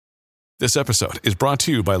This episode is brought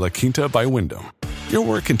to you by La Quinta by Wyndham. Your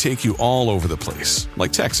work can take you all over the place,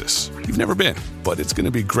 like Texas. You've never been, but it's going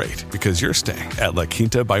to be great because you're staying at La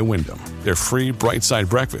Quinta by Wyndham. Their free Bright Side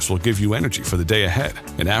breakfast will give you energy for the day ahead.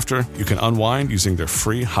 And after, you can unwind using their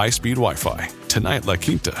free high-speed Wi-Fi. Tonight, La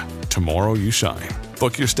Quinta. Tomorrow, you shine.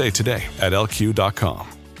 Book your stay today at lq.com.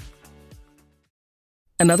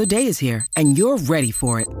 Another day is here, and you're ready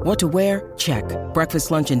for it. What to wear? Check.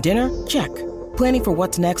 Breakfast, lunch, and dinner? Check. Planning for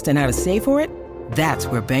what's next and how to save for it? That's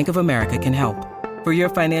where Bank of America can help. For your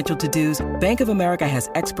financial to-dos, Bank of America has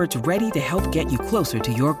experts ready to help get you closer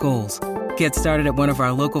to your goals. Get started at one of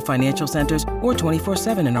our local financial centers or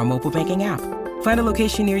 24/7 in our mobile banking app. Find a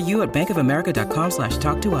location near you at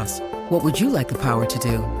bankofamerica.com/talktous. What would you like the power to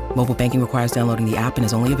do? Mobile banking requires downloading the app and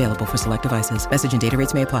is only available for select devices. Message and data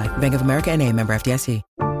rates may apply. Bank of America N.A., member FDIC.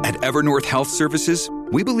 At Evernorth Health Services,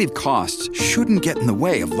 we believe costs shouldn't get in the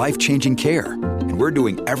way of life-changing care, and we're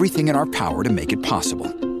doing everything in our power to make it possible.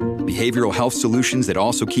 Behavioral health solutions that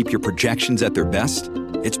also keep your projections at their best?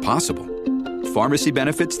 It's possible. Pharmacy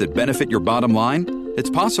benefits that benefit your bottom line? It's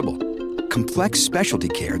possible. Complex specialty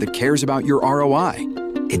care that cares about your ROI?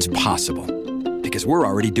 It's possible. Because we're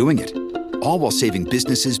already doing it. All while saving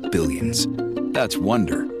businesses billions. That's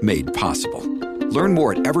Wonder made possible. Learn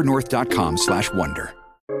more at evernorth.com/wonder.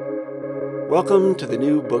 Welcome to the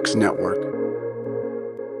New Books Network.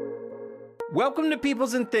 Welcome to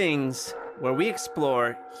Peoples and Things, where we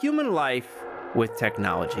explore human life with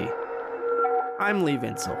technology. I'm Lee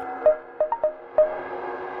Vinsel.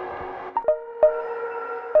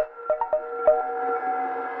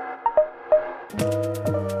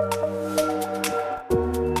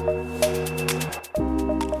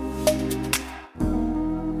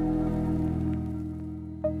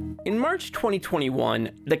 In March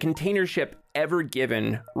 2021, the container ship Ever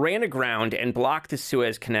Given ran aground and blocked the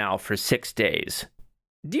Suez Canal for 6 days.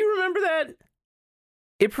 Do you remember that?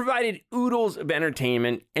 It provided oodles of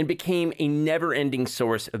entertainment and became a never-ending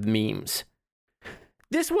source of memes.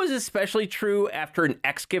 This was especially true after an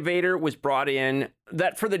excavator was brought in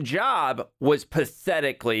that for the job was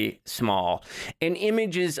pathetically small, and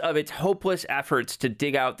images of its hopeless efforts to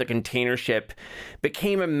dig out the container ship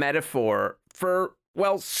became a metaphor for,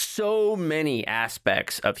 well, so many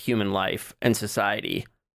aspects of human life and society.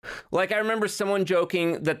 Like, I remember someone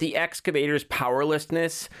joking that the excavator's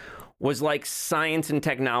powerlessness was like science and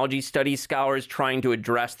technology studies scholars trying to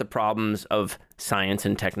address the problems of science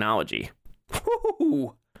and technology.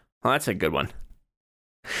 Woo-hoo-hoo. Well, that's a good one.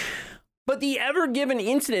 But the Ever Given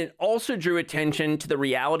incident also drew attention to the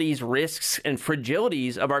realities, risks, and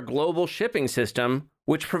fragilities of our global shipping system,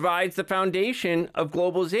 which provides the foundation of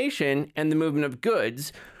globalization and the movement of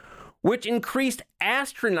goods, which increased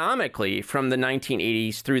astronomically from the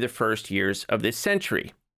 1980s through the first years of this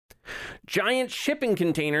century. Giant shipping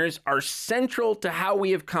containers are central to how we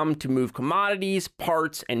have come to move commodities,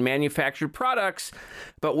 parts, and manufactured products,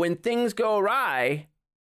 but when things go awry,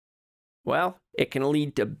 well, it can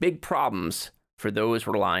lead to big problems for those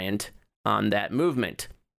reliant on that movement.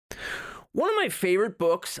 One of my favorite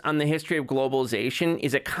books on the history of globalization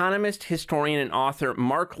is economist, historian, and author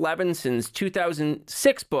Mark Levinson's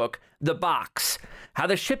 2006 book, The Box: How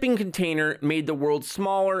the Shipping Container Made the World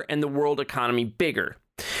Smaller and the World Economy Bigger.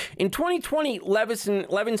 In 2020,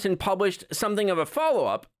 Levinson published something of a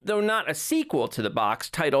follow-up, though not a sequel to The Box,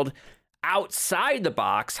 titled Outside the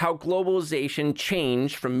Box: How Globalization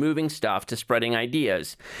Changed from Moving Stuff to Spreading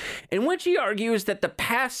Ideas, in which he argues that the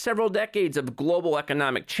past several decades of global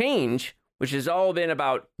economic change, which has all been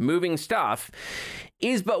about moving stuff,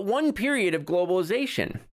 is but one period of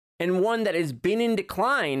globalization, and one that has been in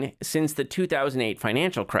decline since the 2008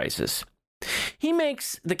 financial crisis. He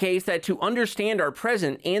makes the case that to understand our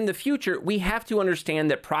present and the future, we have to understand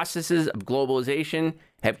that processes of globalization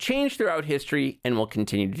have changed throughout history and will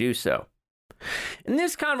continue to do so. In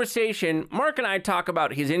this conversation, Mark and I talk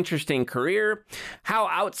about his interesting career, how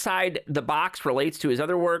Outside the Box relates to his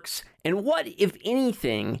other works, and what, if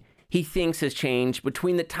anything, he thinks has changed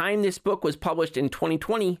between the time this book was published in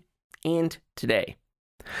 2020 and today.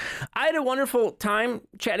 I had a wonderful time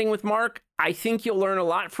chatting with Mark. I think you'll learn a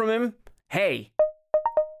lot from him. Hey,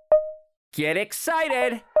 get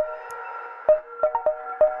excited!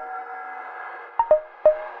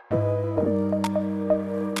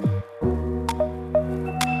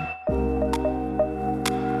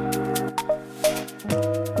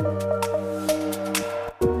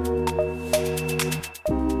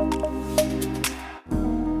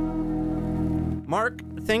 Mark,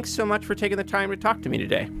 thanks so much for taking the time to talk to me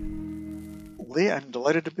today. Lee, I'm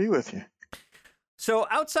delighted to be with you. So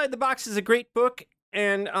Outside the Box is a great book,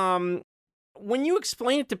 and when you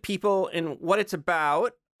explain it to people and what it's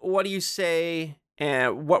about, what do you say?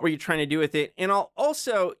 And what were you trying to do with it? And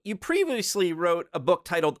you previously wrote a book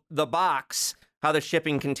titled The Box, How the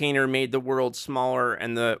Shipping Container Made the World Smaller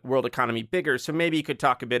and the World Economy Bigger. So maybe you could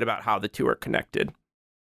talk a bit about how the two are connected.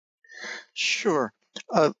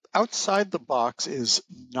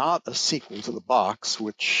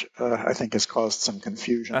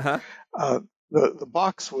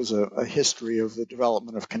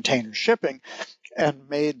 container shipping and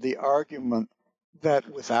made the argument that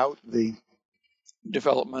without the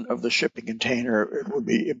development of the shipping container, it would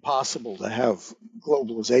be impossible to have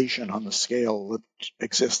globalization on the scale that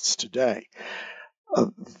exists today.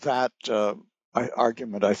 That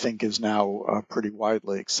argument, I think, is now pretty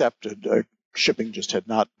widely accepted. Shipping just had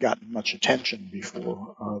not gotten much attention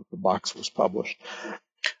before the box was published.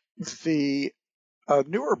 The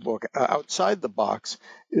newer book, Outside the Box,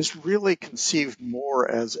 is really conceived more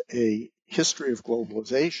as a history of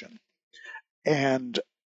globalization and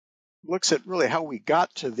looks at really how we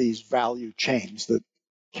got to these value chains that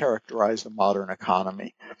characterize the modern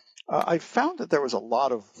economy. I found that there was a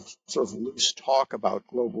lot of sort of loose talk about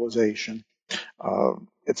globalization.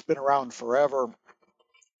 It's been around forever.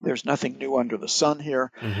 There's nothing new under the sun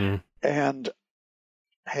here. Mm-hmm. And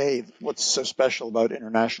hey, what's so special about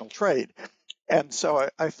international trade? And so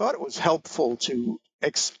I thought it was helpful to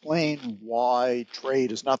explain why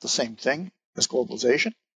trade is not the same thing as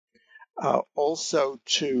globalization. Also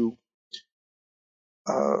to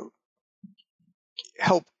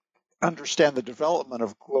help understand the development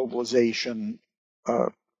of globalization.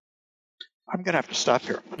 I'm going to have to stop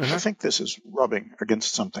here. I think this is rubbing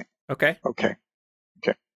against something. Okay.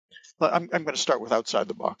 I'm going to start with Outside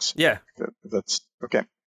the Box. Yeah. That's okay.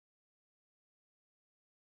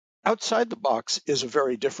 Outside the Box is a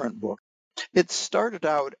very different book. It started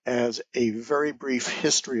out as a very brief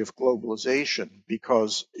history of globalization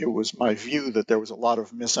because it was my view that there was a lot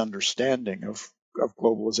of misunderstanding of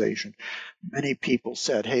globalization. Many people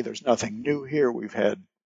said, hey, there's nothing new here. We've had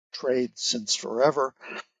trade since forever.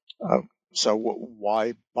 So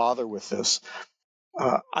why bother with this?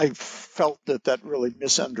 I felt that really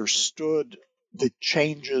misunderstood the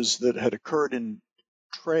changes that had occurred in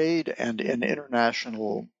trade and in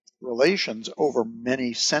international relations over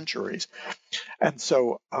many centuries. And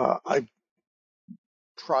so I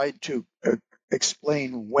tried to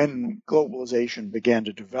explain when globalization began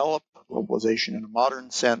to develop, globalization in a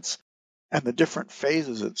modern sense, and the different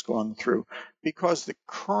phases it's gone through. Because the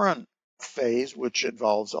current phase, which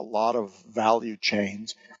involves a lot of value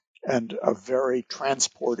chains and a very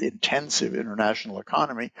transport-intensive international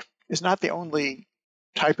economy, is not the only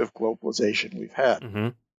type of globalization we've had. Mm-hmm.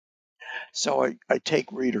 So I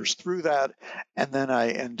take readers through that, and then I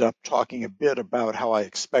end up talking a bit about how I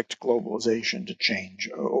expect globalization to change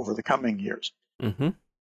over the coming years. Mm-hmm.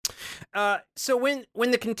 So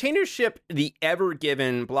when the container ship, the Ever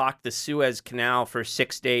Given, blocked the Suez Canal for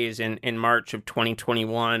 6 days in March of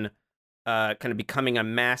 2021, kind of becoming a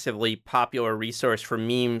massively popular resource for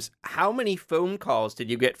memes, how many phone calls did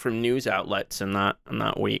you get from news outlets in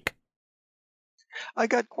that week? I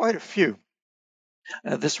got quite a few.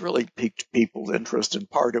 This really piqued people's interest. In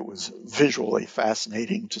part, it was visually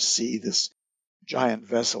fascinating to see this giant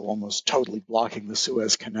vessel almost totally blocking the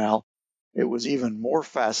Suez Canal. It was even more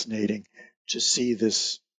fascinating to see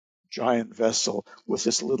this giant vessel with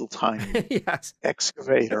this little tiny yes.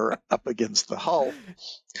 excavator up against the hull.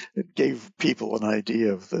 It gave people an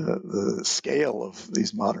idea of the scale of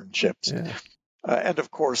these modern ships. Yeah. And of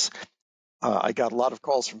course, I got a lot of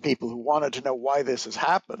calls from people who wanted to know why this has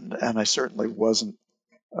happened, and I certainly wasn't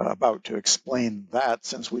about to explain that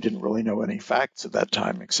since we didn't really know any facts at that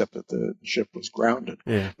time except that the ship was grounded.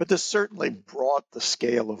 Yeah. But this certainly brought the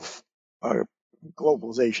scale of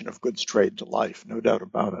globalization of goods trade to life, no doubt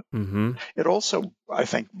about it. Mm-hmm. It also, I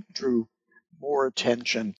think, drew more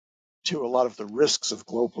attention to a lot of the risks of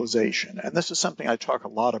globalization, and this is something I talk a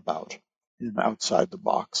lot about in Outside the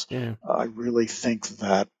Box. Yeah. I really think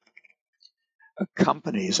that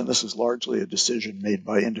companies, and this is largely a decision made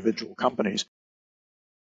by individual companies,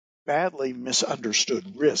 badly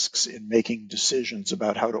misunderstood risks in making decisions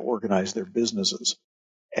about how to organize their businesses.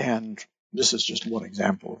 And this is just one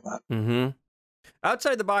example of that. Mm-hmm.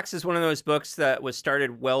 Outside the Box is one of those books that was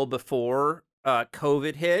started well before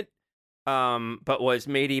COVID hit, but was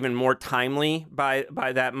made even more timely by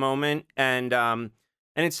that moment. And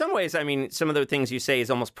in some ways, I mean, some of the things you say is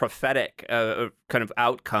almost prophetic of kind of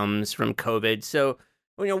outcomes from COVID. So,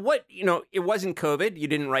 it wasn't COVID. You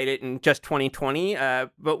didn't write it in just 2020.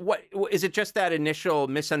 But what is it? Just that initial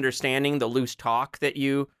misunderstanding, the loose talk that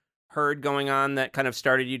you heard going on that kind of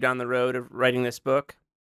started you down the road of writing this book?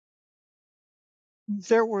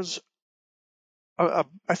 There was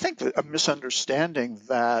I think that a misunderstanding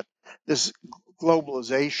that this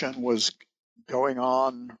globalization was going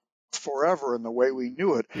on forever in the way we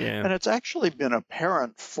knew it. Yeah. And it's actually been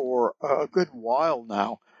apparent for a good while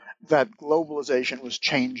now that globalization was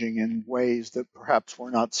changing in ways that perhaps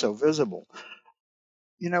were not so visible.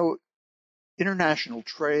 You know, international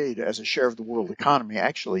trade as a share of the world economy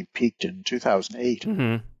actually peaked in 2008.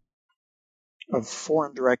 Mm-hmm. Of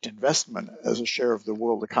foreign direct investment as a share of the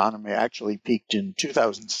world economy actually peaked in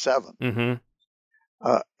 2007.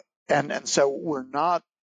 Mm-hmm. And so we're not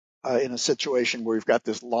in a situation where we've got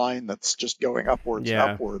this line that's just going upwards and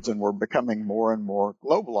Yeah. upwards, and we're becoming more and more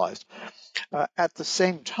globalized. At the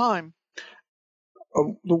same time,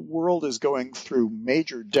 the world is going through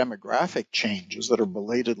major demographic changes that are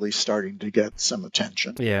belatedly starting to get some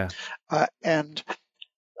attention. Yeah. And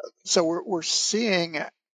so we're seeing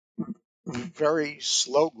very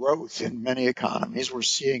slow growth in many economies. We're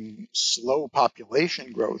seeing slow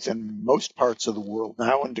population growth in most parts of the world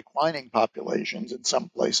now and declining populations in some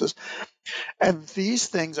places. And these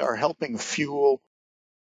things are helping fuel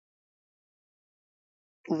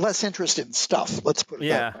less interest in stuff, let's put it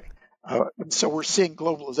Yeah. that way. And so we're seeing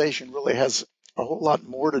globalization really has a whole lot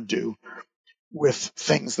more to do with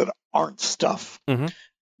things that aren't stuff. Mm-hmm.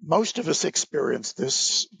 Most of us experienced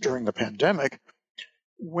this during the pandemic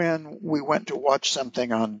when we went to watch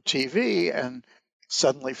something on TV and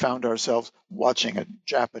suddenly found ourselves watching a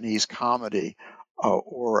Japanese comedy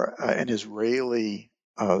or an Israeli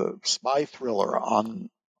spy thriller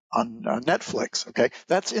on Netflix. Okay,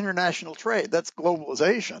 that's international trade. That's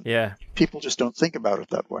globalization. Yeah. People just don't think about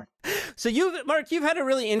it that way. So Mark, you've had a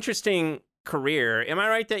really interesting career. Am I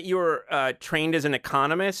right that you were trained as an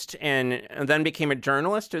economist and then became a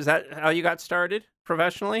journalist? Is that how you got started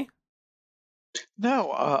professionally?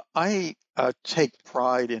 No, I take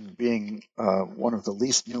pride in being one of the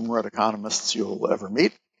least numerate economists you'll ever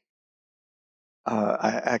meet.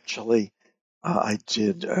 I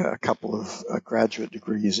did a couple of graduate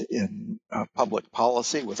degrees in public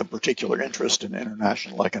policy with a particular interest in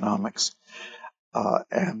international economics.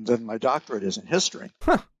 And then my doctorate is in history,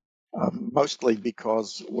 Huh. mostly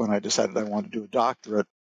because when I decided I wanted to do a doctorate,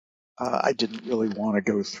 I didn't really want to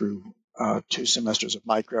go through 2 semesters of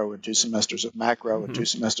micro and 2 semesters of macro and 2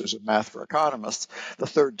 semesters of math for economists the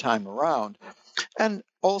third time around. And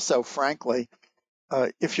also, frankly,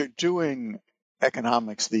 if you're doing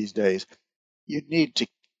economics these days, you need to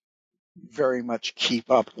very much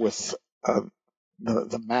keep up with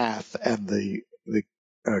the math and the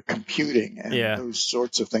computing and Yeah. those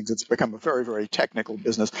sorts of things. It's become a very, very technical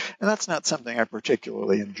business, and that's not something I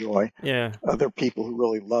particularly enjoy. Yeah. There are people who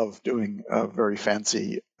really love doing very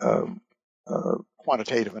fancy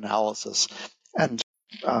quantitative analysis, and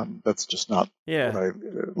that's just not Yeah. what I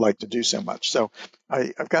like to do so much. So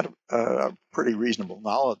I've got a pretty reasonable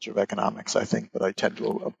knowledge of economics, I think, but I tend to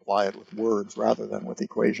apply it with words rather than with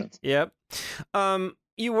equations. Yep.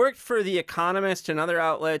 You worked for The Economist and other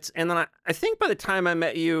outlets, and then I think by the time I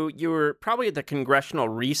met you, you were probably at the Congressional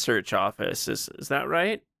Research Office. Is that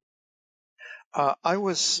right? I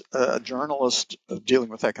was a journalist dealing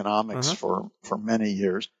with economics for many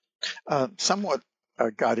years. Somewhat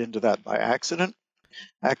got into that by accident.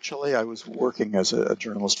 Actually, I was working as a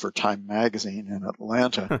journalist for Time magazine in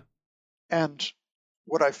Atlanta. And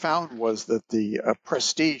what I found was that the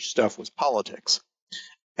prestige stuff was politics.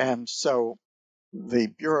 And so the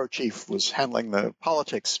bureau chief was handling the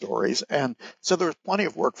politics stories. And so there was plenty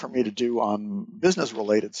of work for me to do on business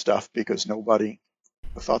related stuff because nobody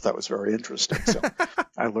thought that was very interesting. So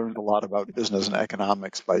I learned a lot about business and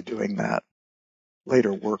economics by doing that.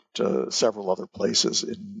 Later worked several other places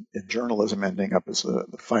in journalism, ending up as the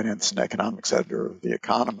finance and economics editor of The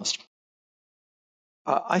Economist.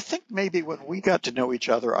 I think maybe when we got to know each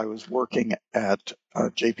other, I was working at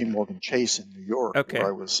J.P. Morgan Chase in New York, Okay. where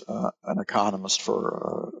I was an economist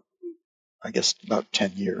for, I guess, about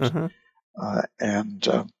 10 years.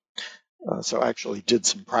 So I actually did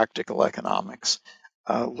some practical economics,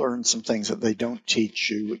 learned some things that they don't teach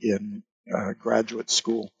you in graduate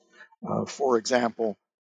school. For example,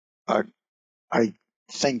 I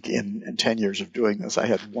think in 10 years of doing this, I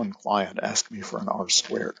had one client ask me for an R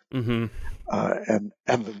squared.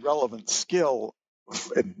 And the relevant skill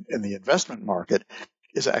in the investment market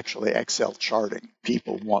is actually Excel charting.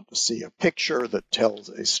 People want to see a picture that tells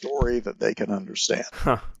a story that they can understand.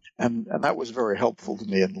 And that was very helpful to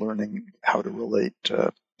me in learning how to relate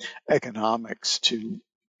economics to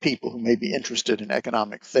people who may be interested in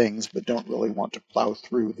economic things but don't really want to plow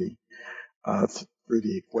through the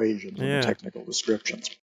equations and the technical descriptions.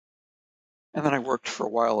 And then I worked for a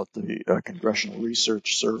while at the Congressional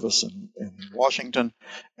Research Service in Washington,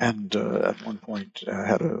 and at one point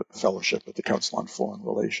had a fellowship at the Council on Foreign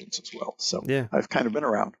Relations as well. So Yeah. I've kind of been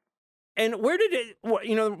around. And where did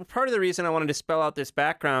it, part of the reason I wanted to spell out this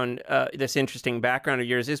background, this interesting background of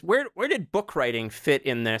yours is where did book writing fit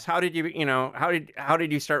in this? How did you, how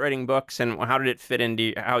did you start writing books, and how did it fit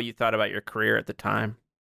into how you thought about your career at the time?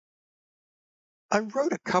 I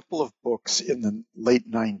wrote a couple of books in the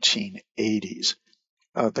late 1980s.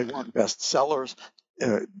 They weren't bestsellers.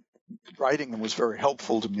 Writing them was very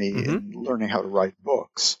helpful to me in learning how to write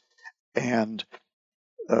books. And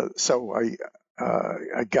so I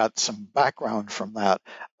got some background from that.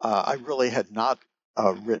 I really had not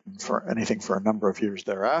written for anything for a number of years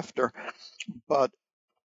thereafter, but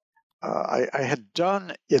I had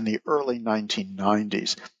done in the early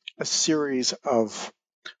 1990s a series of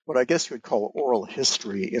what I guess you would call oral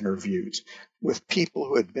history interviews with people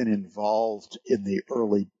who had been involved in the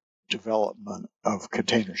early development of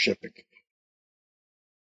container shipping.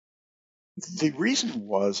 The reason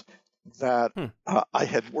was that I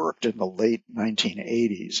had worked in the late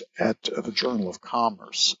 1980s at the Journal of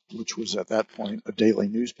Commerce, which was at that point a daily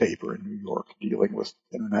newspaper in New York dealing with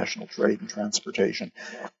international trade and transportation.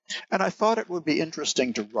 And I thought it would be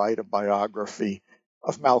interesting to write a biography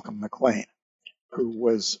of Malcolm McLean, who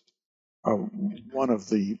was one of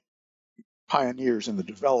the pioneers in the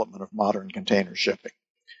development of modern container shipping.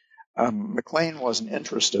 McLean wasn't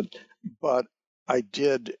interested, but I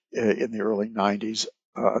did in the early 90s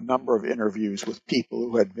a number of interviews with people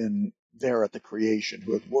who had been there at the creation,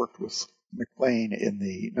 who had worked with McLean in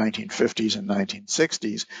the 1950s and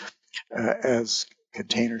 1960s as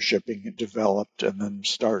container shipping developed and then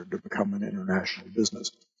started to become an international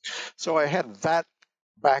business. So I had that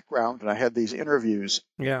background, and I had these interviews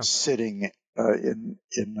sitting in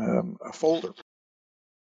a folder.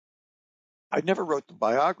 I never wrote the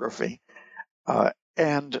biography,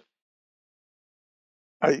 and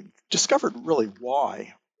I discovered really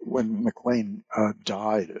why when McLean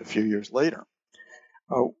died a few years later,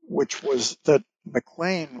 which was that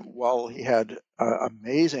McLean, while he had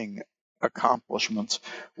amazing accomplishments,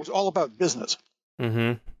 was all about business.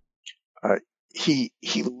 He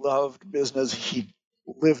loved business. He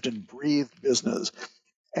lived and breathed business,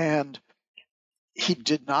 and he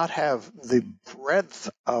did not have the breadth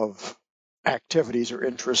of activities or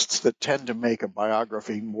interests that tend to make a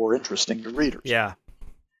biography more interesting to readers. Yeah.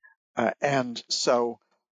 And so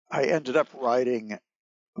I ended up writing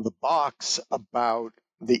the box about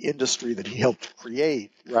the industry that he helped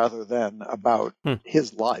create rather than about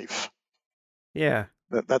his life. Yeah.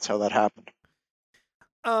 That's how that happened.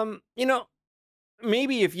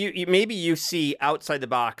 Maybe maybe you see Outside the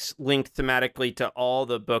Box linked thematically to all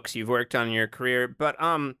the books you've worked on in your career, but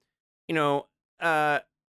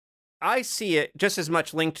I see it just as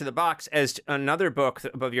much linked to the box as another book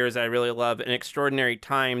of yours I really love, An Extraordinary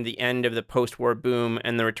Time, The End of the Post-War Boom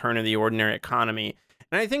and the Return of the Ordinary Economy.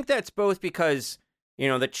 And I think that's both because,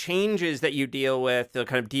 the changes that you deal with, the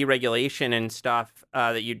kind of deregulation and stuff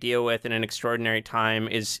that you deal with in An Extraordinary Time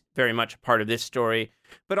is very much a part of this story,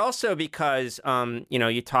 but also because,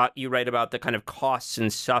 you write about the kind of costs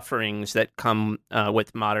and sufferings that come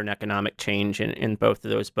with modern economic change in both of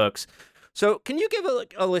those books. So can you give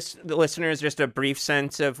the listeners just a brief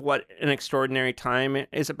sense of what An Extraordinary Time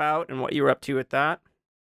is about and what you were up to with that?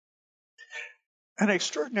 An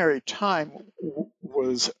Extraordinary Time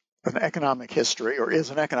was an economic history, or is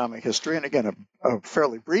an economic history, and again, a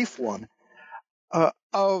fairly brief one,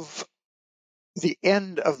 of the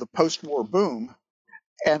end of the post-war boom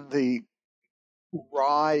and the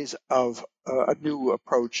rise of a new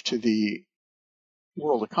approach to the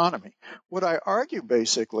world economy. What I argue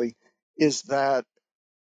basically is that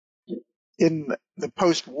in the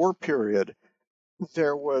post-war period,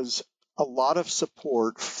 there was a lot of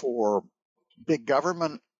support for big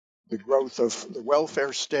government, the growth of the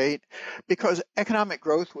welfare state, because economic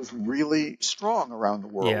growth was really strong around the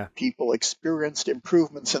world. Yeah. People experienced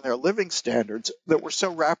improvements in their living standards that were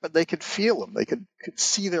so rapid they could feel them. They could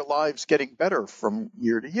see their lives getting better from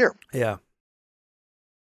year to year. Yeah.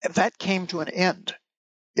 And that came to an end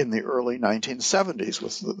in the early 1970s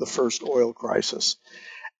with the first oil crisis.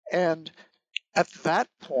 And at that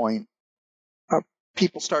point,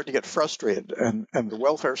 people started to get frustrated, and the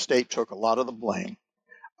welfare state took a lot of the blame.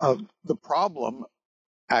 The problem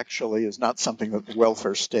actually is not something that the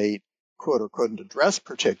welfare state could or couldn't address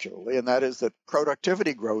particularly, and that is that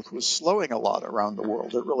productivity growth was slowing a lot around the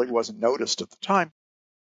world. It really wasn't noticed at the time.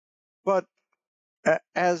 But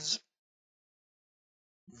as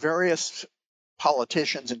various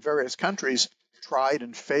politicians in various countries tried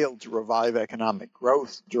and failed to revive economic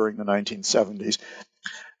growth during the 1970s.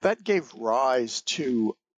 That gave rise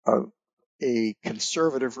to a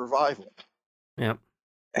conservative revival. Yep.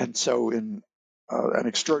 And so in an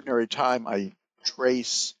extraordinary time, I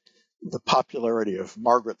trace the popularity of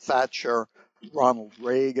Margaret Thatcher, Ronald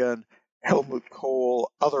Reagan, Helmut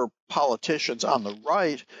Kohl, other politicians on the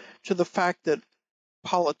right, to the fact that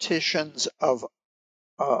politicians of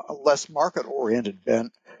a less market-oriented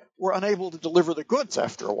bent were unable to deliver the goods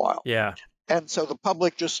after a while. Yeah. And so the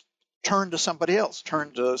public just turned to somebody else,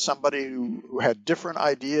 turned to somebody who had different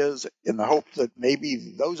ideas in the hope that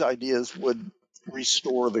maybe those ideas would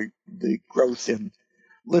restore the growth in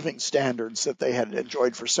living standards that they had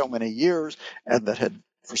enjoyed for so many years and that had,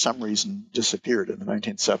 for some reason, disappeared in the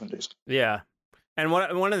 1970s. Yeah. And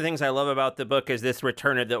one of the things I love about the book is this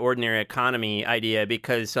return of the ordinary economy idea,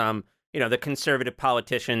 because the conservative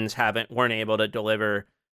politicians weren't able to deliver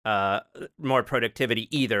more productivity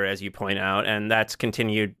either, as you point out, and that's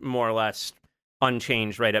continued more or less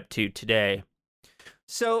unchanged right up to today.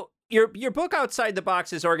 So your book Outside the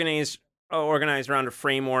Box is organized around a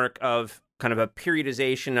framework of kind of a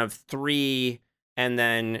periodization of 3, and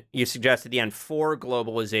then you suggest at the end 4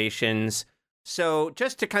 globalizations. So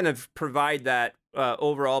just to kind of provide that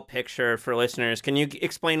overall picture for listeners, can you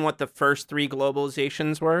explain what the first 3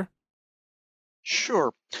 globalizations were?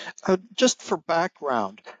 Sure. Just for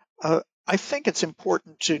background, I think it's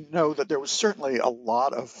important to know that there was certainly a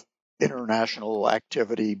lot of international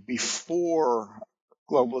activity before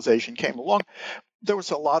globalization came along. There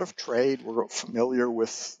was a lot of trade. We're familiar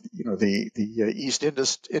with, the East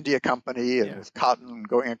India Company and with cotton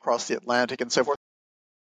going across the Atlantic and so forth.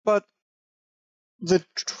 But the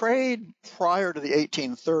trade prior to the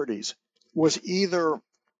 1830s was either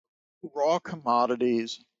raw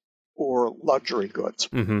commodities or luxury goods.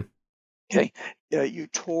 Mm-hmm. Okay, you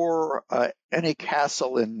tour any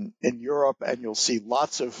castle in Europe, and you'll see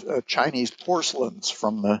lots of Chinese porcelains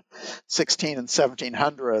from the 16 and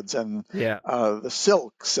 1700s, and the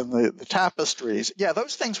silks and the tapestries. Yeah,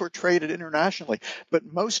 those things were traded internationally, but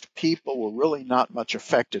most people were really not much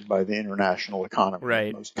affected by the international economy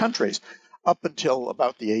in most countries up until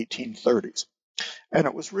about the 1830s. And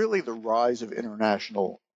it was really the rise of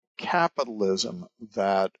international capitalism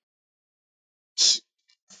that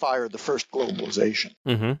fired the first globalization.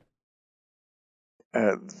 Mm-hmm.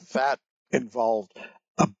 That involved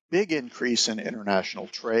a big increase in international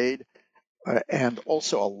trade and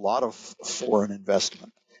also a lot of foreign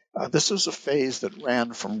investment. This was a phase that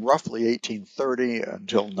ran from roughly 1830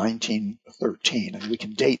 until 1913, and we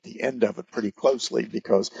can date the end of it pretty closely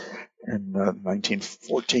because in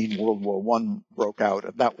 1914 World War I broke out,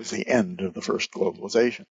 and that was the end of the first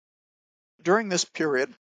globalization. During this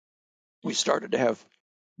period, we started to have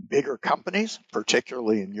bigger companies,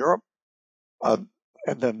 particularly in Europe, and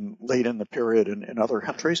then late in the period in other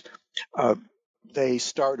countries. They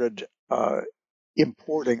started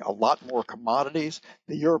importing a lot more commodities.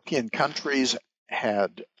 The European countries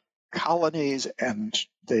had colonies, and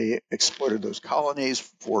they exploited those colonies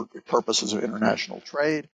for purposes of international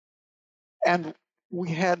trade. And we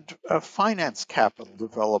had finance capital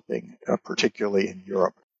developing, particularly in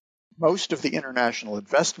Europe. Most of the international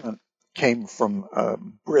investment came from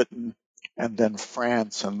Britain and then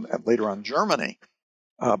France and later on Germany.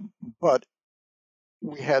 But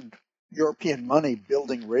we had European money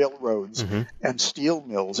building railroads and steel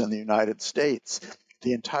mills in the United States.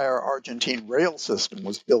 The entire Argentine rail system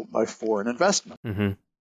was built by foreign investment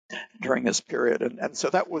during this period. And so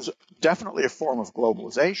that was definitely a form of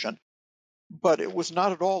globalization, but it was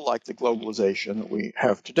not at all like the globalization that we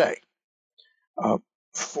have today.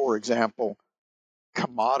 For example,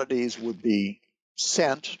 commodities would be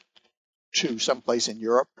sent to someplace in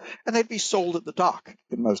Europe, and they'd be sold at the dock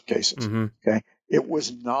in most cases. Okay, it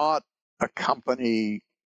was not a company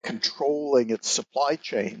controlling its supply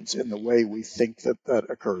chains in the way we think that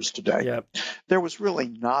occurs today. There was really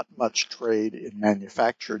not much trade in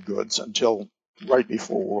manufactured goods until right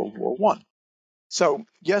before World War I. So,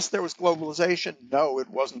 yes, there was globalization. No, it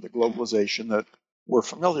wasn't the globalization that we're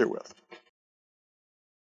familiar with.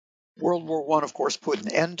 World War I, of course, put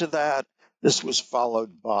an end to that. This was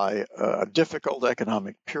followed by a difficult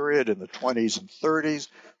economic period in the 20s and 30s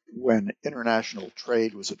when international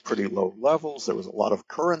trade was at pretty low levels. There was a lot of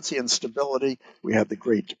currency instability. We had the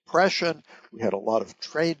Great Depression. We had a lot of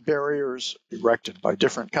trade barriers erected by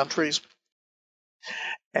different countries.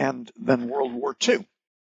 And then World War II.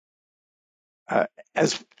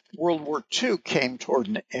 As World War II came toward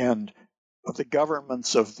an end, the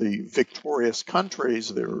governments of the victorious countries,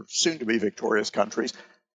 there soon-to-be victorious countries,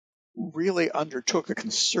 really undertook a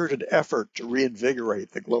concerted effort to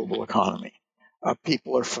reinvigorate the global economy.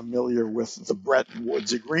 People are familiar with the Bretton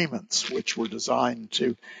Woods agreements, which were designed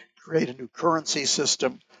to create a new currency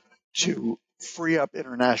system to free up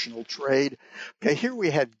international trade. Okay, here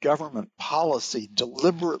we had government policy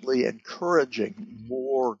deliberately encouraging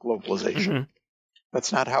more globalization. Mm-hmm.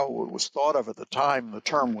 That's not how it was thought of at the time. The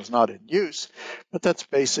term was not in use, but that's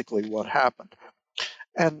basically what happened.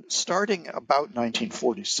 And starting about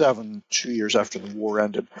 1947, 2 years after the war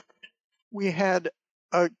ended, we had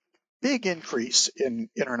a big increase in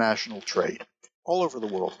international trade all over the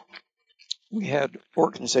world. We had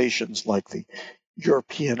organizations like the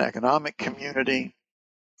European Economic Community,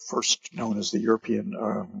 first known as the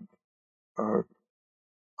European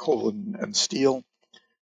Coal and Steel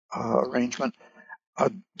Arrangement,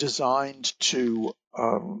 designed to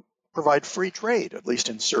provide free trade, at least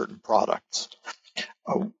in certain products.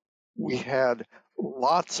 We had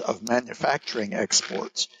lots of manufacturing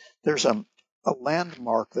exports. There's a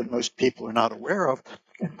landmark that most people are not aware of,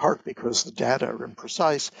 in part because the data are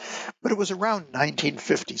imprecise, but it was around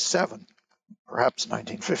 1957, perhaps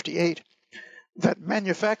 1958, that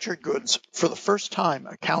manufactured goods for the first time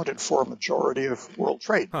accounted for a majority of world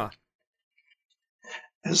trade.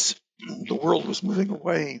 As the world was moving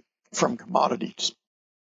away from commodities.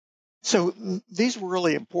 So these were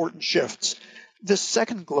really important shifts. This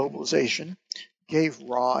second globalization gave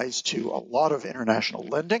rise to a lot of international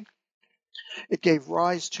lending. It gave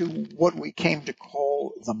rise to what we came to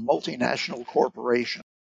call the multinational corporation.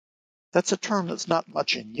 That's a term that's not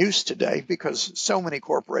much in use today because so many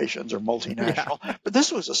corporations are multinational. Yeah. But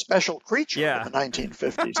this was a special creature Yeah. in the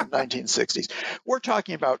 1950s and 1960s. We're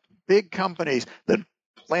talking about big companies that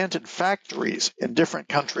planted factories in different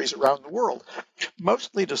countries around the world,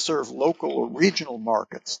 mostly to serve local or regional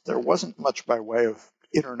markets. There wasn't much by way of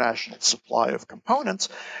international supply of components,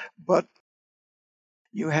 but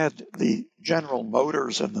you had the General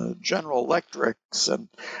Motors and the General Electrics and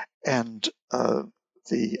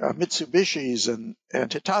the Mitsubishis and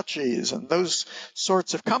Hitachis and those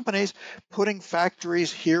sorts of companies putting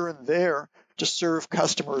factories here and there to serve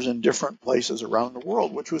customers in different places around the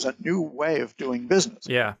world, which was a new way of doing business.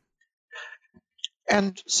 Yeah.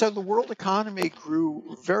 And so the world economy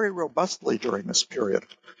grew very robustly during this period.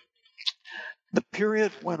 The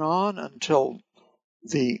period went on until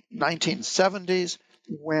the 1970s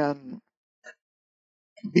when,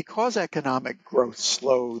 because economic growth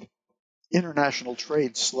slowed, international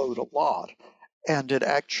trade slowed a lot, and it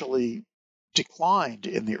actually declined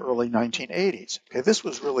in the early 1980s. Okay, this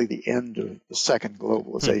was really the end of the second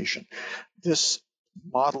globalization. This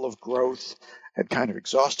model of growth had kind of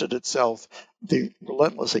exhausted itself. The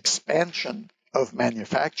relentless expansion of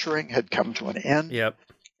manufacturing had come to an end. Yep.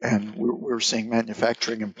 And we're seeing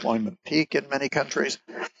manufacturing employment peak in many countries.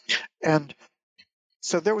 And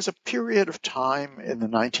so there was a period of time in the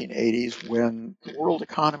 1980s when the world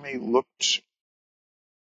economy looked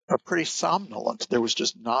pretty somnolent. There was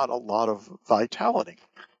just not a lot of vitality.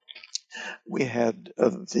 We had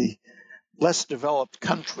the less developed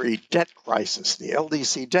country debt crisis, the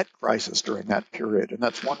LDC debt crisis during that period. And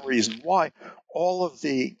that's one reason why all of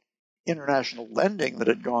the international lending that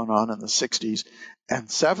had gone on in the 60s and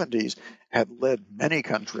 70s had led many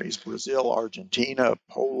countries, Brazil, Argentina,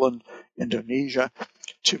 Poland, Indonesia,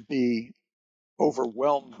 to be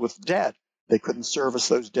overwhelmed with debt. They couldn't service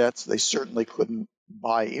those debts. They certainly couldn't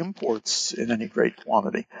buy imports in any great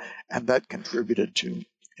quantity. And that contributed to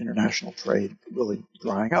international trade really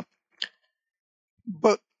drying up.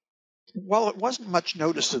 But while it wasn't much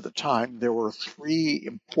noticed at the time, there were three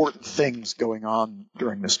important things going on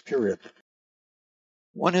during this period.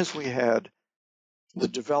 One is we had the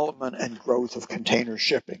development and growth of container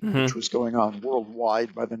shipping, which was going on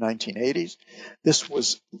worldwide by the 1980s. This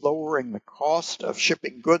was lowering the cost of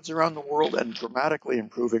shipping goods around the world and dramatically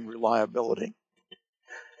improving reliability.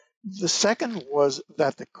 The second was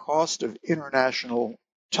that the cost of international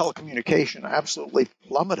telecommunication absolutely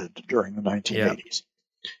plummeted during the 1980s.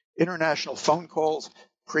 International phone calls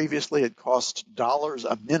previously had cost dollars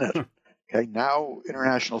a minute. Okay, now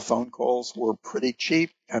international phone calls were pretty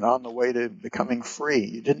cheap and on the way to becoming free.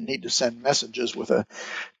 You didn't need to send messages with a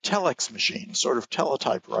telex machine, sort of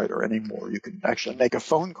teletypewriter anymore. You could actually make a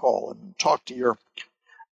phone call and talk to your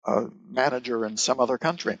manager in some other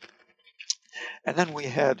country. And then we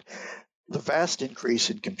had the vast increase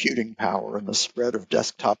in computing power and the spread of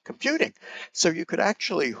desktop computing. So you could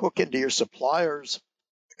actually hook into your supplier's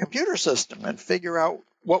computer system and figure out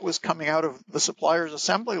what was coming out of the supplier's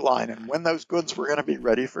assembly line and when those goods were going to be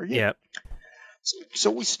ready for you. Yep.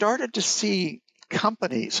 So we started to see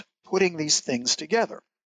companies putting these things together.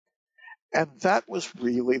 And that was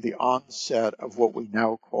really the onset of what we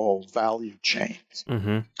now call value chains.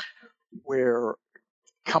 where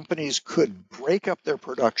companies could break up their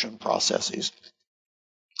production processes,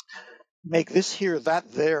 make this here,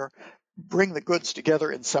 that there, bring the goods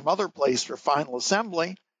together in some other place for final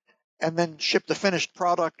assembly, and then ship the finished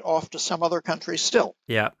product off to some other country still.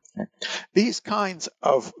 Yeah. These kinds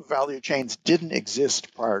of value chains didn't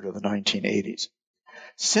exist prior to the 1980s.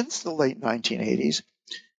 Since the late 1980s,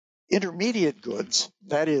 intermediate goods,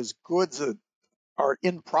 that is, goods that are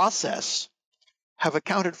in process, have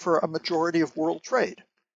accounted for a majority of world trade.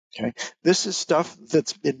 Okay? This is stuff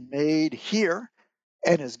that's been made here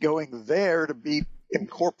and is going there to be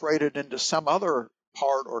incorporated into some other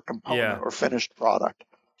part or component or finished product.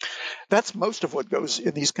 That's most of what goes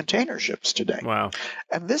in these container ships today. Wow.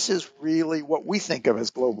 And this is really what we think of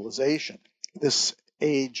as globalization, this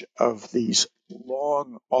age of these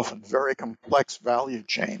long, often very complex value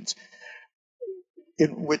chains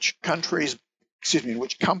in which companies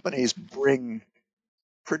bring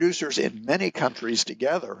producers in many countries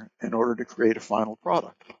together in order to create a final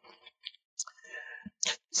product.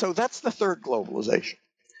 So that's the third globalization.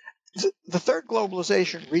 The third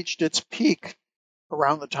globalization reached its peak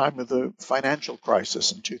around the time of the financial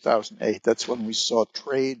crisis in 2008. That's when we saw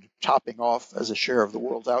trade topping off as a share of the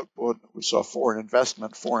world's output. We saw foreign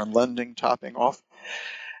investment, foreign lending topping off.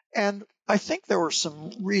 And I think there were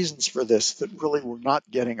some reasons for this that really were not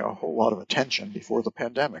getting a whole lot of attention before the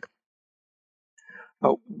pandemic.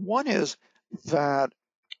 One is that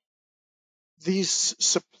these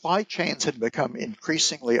supply chains had become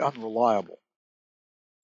increasingly unreliable.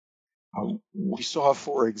 We saw,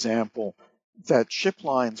 for example, that ship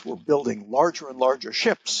lines were building larger and larger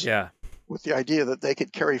ships with the idea that they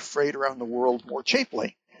could carry freight around the world more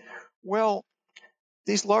cheaply. Well,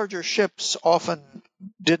 these larger ships often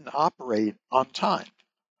didn't operate on time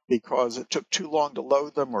because it took too long to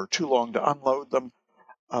load them or too long to unload them.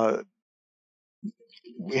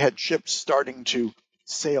 We had ships starting to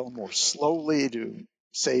sail more slowly to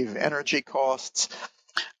save energy costs.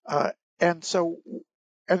 And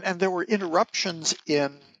there were interruptions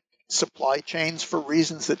in supply chains for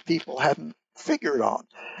reasons that people hadn't figured on.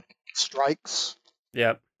 Strikes,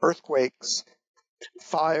 earthquakes,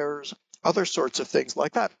 fires, other sorts of things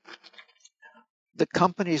like that. The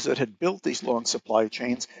companies that had built these long supply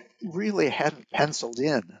chains really hadn't penciled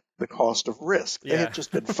in the cost of risk. They had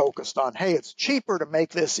just been focused on, hey, it's cheaper to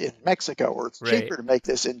make this in Mexico or it's cheaper to make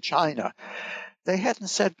this in China. They hadn't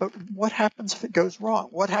said, but what happens if it goes wrong?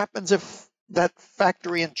 What happens if that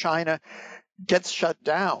factory in China gets shut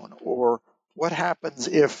down? Or what happens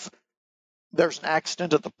if there's an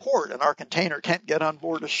accident at the port and our container can't get on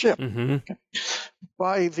board a ship?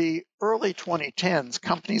 By the early 2010s,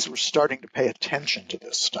 companies were starting to pay attention to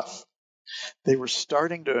this stuff. They were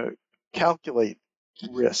starting to calculate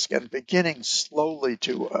risk and beginning slowly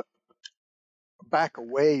to back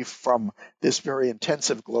away from this very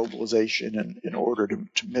intensive globalization in order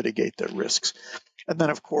to mitigate their risks. And then,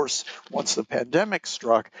 of course, once the pandemic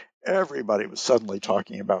struck, everybody was suddenly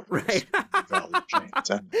talking about risk value chains,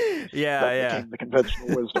 and that became the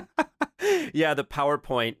conventional wisdom. The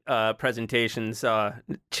PowerPoint presentations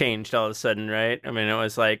changed all of a sudden, right? I mean, it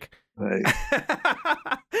was like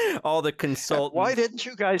all the consultants. Why didn't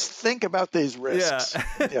you guys think about these risks?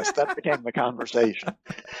 Yes, that became the conversation.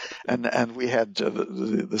 And we had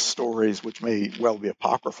the stories, which may well be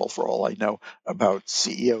apocryphal for all I know, about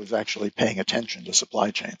CEOs actually paying attention to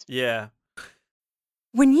supply chains. Yeah.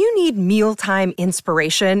 When you need mealtime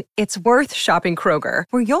inspiration, it's worth shopping Kroger,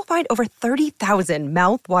 where you'll find over 30,000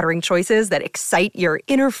 mouth-watering choices that excite your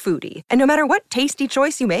inner foodie. And no matter what tasty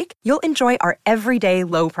choice you make, you'll enjoy our everyday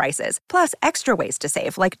low prices, plus extra ways to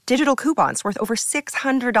save, like digital coupons worth over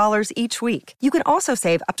 $600 each week. You can also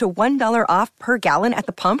save up to $1 off per gallon at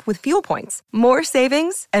the pump with fuel points. More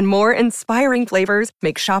savings and more inspiring flavors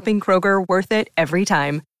make shopping Kroger worth it every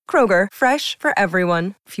time. Kroger, fresh for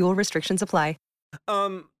everyone. Fuel restrictions apply.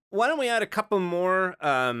 Why don't we add a couple more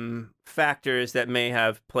factors that may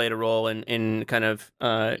have played a role in kind of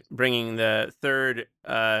bringing the third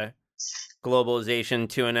globalization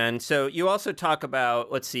to an end? So you also talk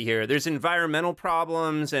about, let's see here, there's environmental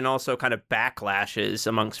problems and also kind of backlashes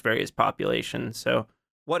amongst various populations. So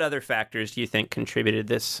what other factors do you think contributed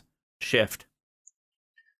this shift?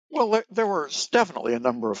 Well, there was definitely a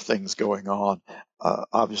number of things going on.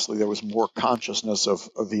 Obviously, there was more consciousness of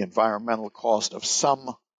the environmental cost of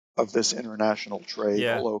some of this international trade,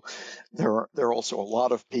 although there are also a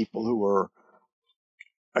lot of people who are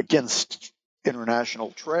against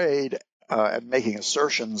international trade and making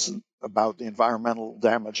assertions about the environmental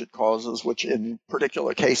damage it causes, which in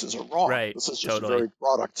particular cases are wrong. Right, this is just a very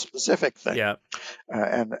product-specific thing.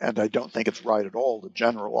 And I don't think it's right at all to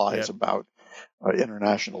generalize about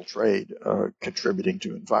international trade contributing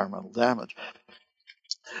to environmental damage.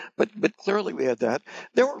 But clearly we had that.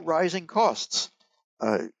 There were rising costs.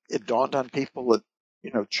 It dawned on people that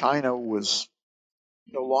China was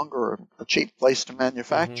no longer a cheap place to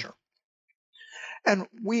manufacture. Mm-hmm. And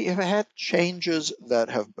we have had changes that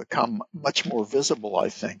have become much more visible, I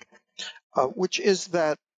think, which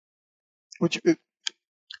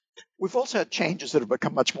we've also had changes that have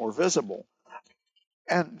become much more visible.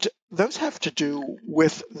 And those have to do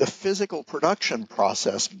with the physical production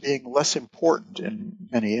process being less important in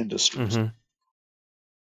many industries.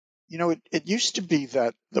 Mm-hmm. It used to be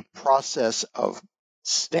that the process of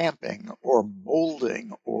stamping or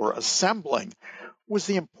molding or assembling was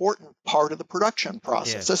the important part of the production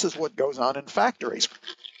process. Yes. This is what goes on in factories.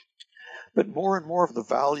 But more and more of the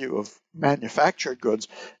value of manufactured goods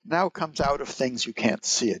now comes out of things you can't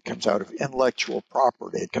see. It comes out of intellectual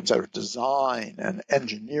property. It comes out of design and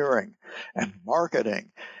engineering and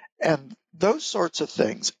marketing and those sorts of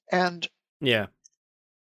things. And yeah,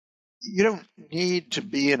 you don't need to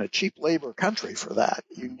be in a cheap labor country for that.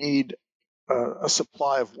 You need a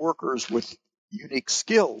supply of workers with unique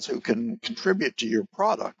skills who can contribute to your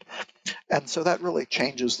product. And so that really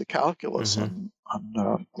changes the calculus on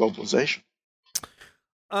globalization.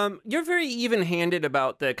 You're very even-handed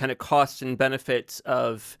about the kind of costs and benefits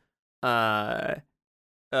of globalization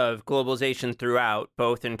throughout,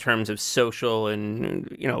 both in terms of social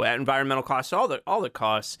and environmental costs, all the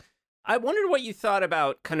costs. I wondered what you thought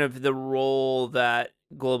about kind of the role that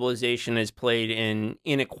globalization has played in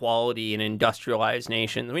inequality in industrialized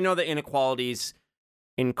nations. We know that inequalities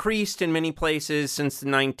increased in many places since the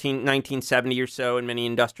 1970 or so in many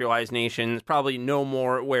industrialized nations, probably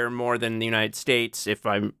more than the United States, if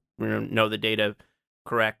I know the data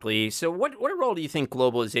correctly. So what role do you think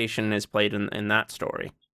globalization has played in that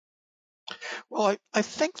story? Well, I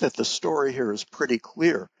think that the story here is pretty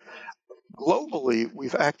clear. Globally,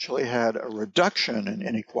 we've actually had a reduction in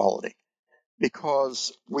inequality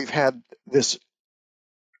because we've had this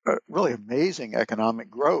really amazing economic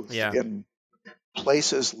growth in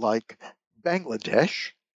places like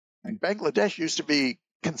Bangladesh. And Bangladesh used to be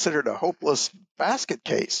considered a hopeless basket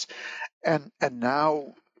case. And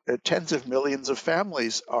now tens of millions of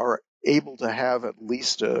families are able to have at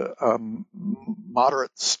least a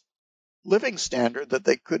moderate living standard that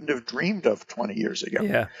they couldn't have dreamed of 20 years ago.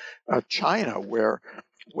 Yeah. China, where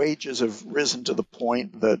wages have risen to the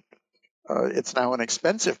point that it's now an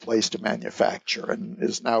expensive place to manufacture and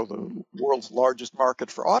is now the world's largest market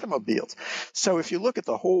for automobiles. So if you look at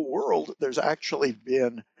the whole world, there's actually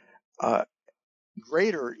been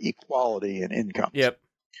greater equality in income. Yep.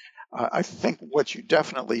 I think what you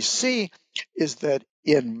definitely see is that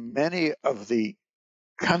in many of the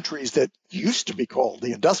countries that used to be called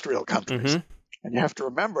the industrial countries, and you have to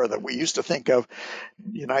remember that we used to think of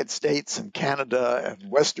the United States and Canada and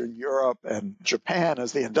Western Europe and Japan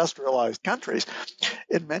as the industrialized countries.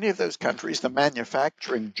 In many of those countries, the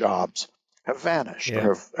manufacturing jobs have vanished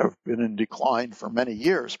or have been in decline for many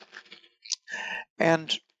years.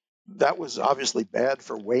 And that was obviously bad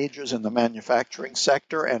for wages in the manufacturing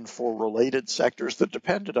sector and for related sectors that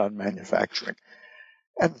depended on manufacturing.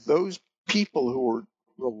 And those people who were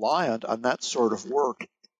reliant on that sort of work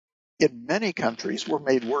in many countries were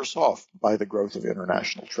made worse off by the growth of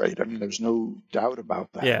international trade. I mean, there's no doubt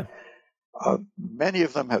about that. Yeah. Many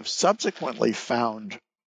of them have subsequently found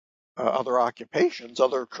other occupations,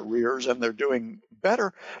 other careers, and they're doing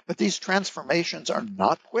better. But these transformations are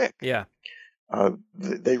not quick. Yeah.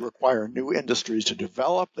 They require new industries to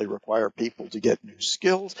develop. They require people to get new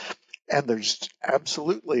skills. And there's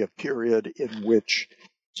absolutely a period in which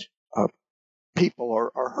people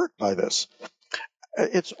are hurt by this.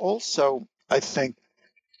 It's also, I think,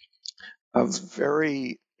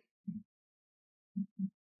 very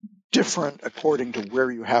different according to where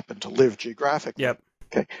you happen to live geographically. Yep.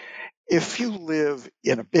 Okay. If you live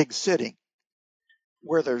in a big city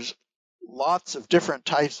where there's lots of different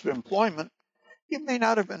types of employment, you may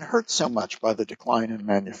not have been hurt so much by the decline in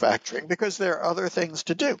manufacturing because there are other things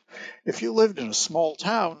to do. If you lived in a small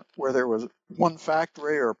town where there was one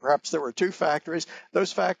factory or perhaps there were two factories,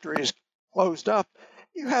 those factories closed up,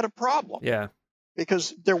 you had a problem. Yeah.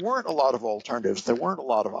 Because there weren't a lot of alternatives. There weren't a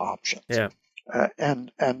lot of options. Yeah.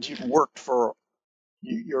 And you worked for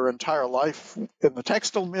your entire life in the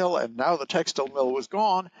textile mill, and now the textile mill was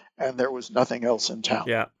gone, and there was nothing else in town.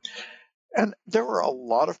 Yeah. And there were a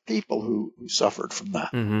lot of people who suffered from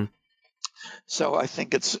that. Mm-hmm. So I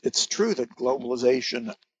think it's true that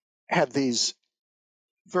globalization had these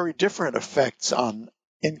very different effects on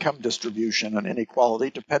income distribution and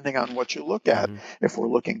inequality depending on what you look at. Mm-hmm. If we're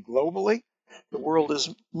looking globally, the world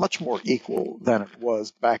is much more equal than it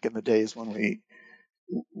was back in the days when we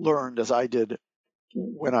learned, as I did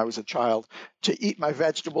when I was a child, to eat my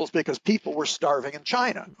vegetables because people were starving in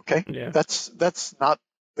China. Okay, Yeah. that's not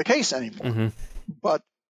the case anymore. Mm-hmm. But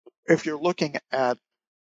if you're looking at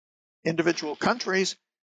individual countries,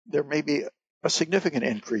 there may be a significant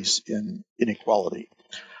increase in inequality.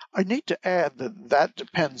 I need to add that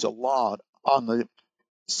depends a lot on the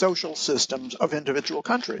social systems of individual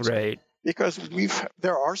countries, Right. because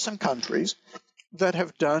there are some countries that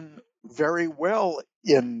have done very well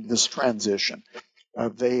in this transition.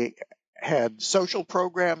 They had social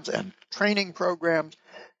programs and training programs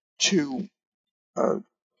to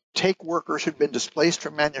take workers who'd been displaced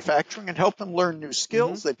from manufacturing and help them learn new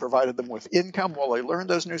skills. Mm-hmm. They provided them with income while they learned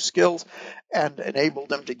those new skills and enabled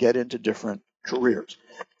them to get into different careers.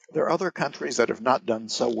 There are other countries that have not done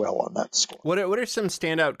so well on that score. What are some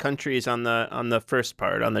standout countries on the first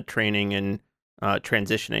part, on the training and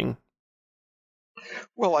transitioning?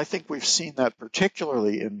 Well, I think we've seen that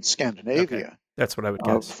particularly in Scandinavia. Okay. That's what I would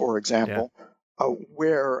guess. For example,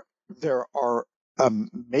 where there are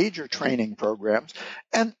major training programs,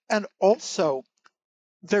 and also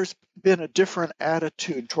there's been a different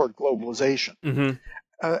attitude toward globalization.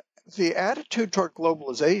 Mm-hmm. The attitude toward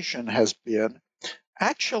globalization has been,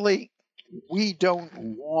 actually, we don't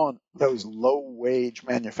want those low-wage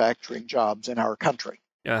manufacturing jobs in our country.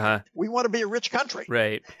 Uh-huh. We want to be a rich country.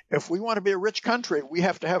 Right. If we want to be a rich country, we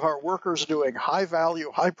have to have our workers doing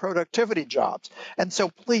high-value, high-productivity jobs. And so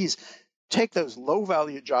please take those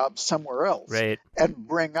low-value jobs somewhere else, Right. and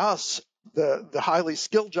bring us the highly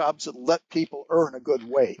skilled jobs that let people earn a good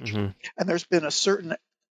wage. Mm-hmm. And there's been a certain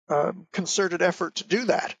concerted effort to do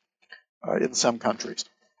that in some countries.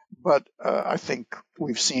 But I think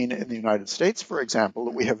we've seen in the United States, for example,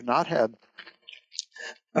 that we have not had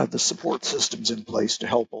the support systems in place to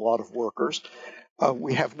help a lot of workers.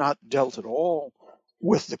 We have not dealt at all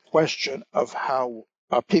with the question of how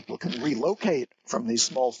people can relocate from these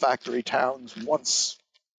small factory towns once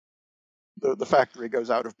the factory goes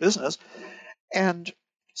out of business. And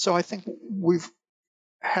so I think we've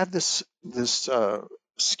had this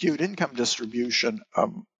skewed income distribution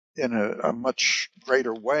in a much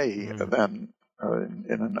greater way than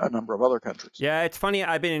in a number of other countries. Yeah, it's funny.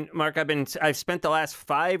 I've spent the last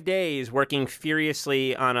 5 days working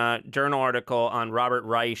furiously on a journal article on Robert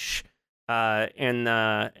Reich in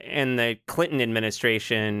the Clinton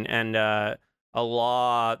administration, and a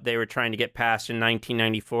law they were trying to get passed in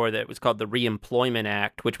 1994 that was called the Reemployment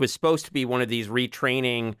Act, which was supposed to be one of these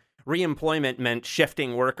retraining. Reemployment meant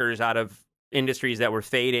shifting workers out of industries that were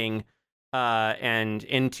fading and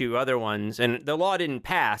into other ones. And the law didn't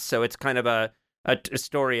pass, so it's kind of a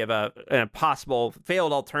story of a possible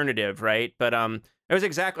failed alternative, right? But it was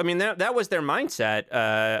exactly, I mean, that was their mindset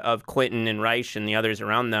of Clinton and Reich and the others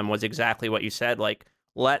around them, was exactly what you said, like,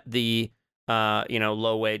 let the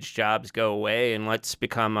low-wage jobs go away and let's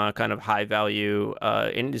become a kind of high-value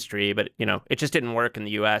industry. But, it just didn't work in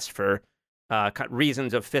the U.S. for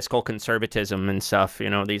reasons of fiscal conservatism and stuff,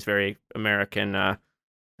 these very American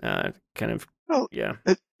kind of, well, yeah.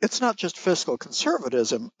 It's not just fiscal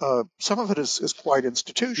conservatism. Some of it is quite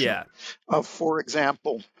institutional. Yeah. For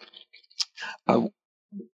example,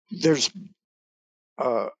 there's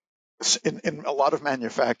in a lot of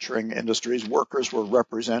manufacturing industries, workers were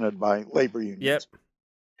represented by labor unions. Yep.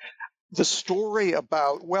 The story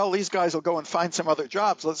about, well, these guys will go and find some other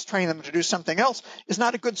jobs, let's train them to do something else, is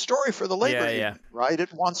not a good story for the labor union, right?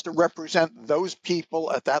 It wants to represent those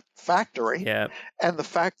people at that factory. Yeah. And the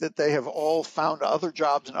fact that they have all found other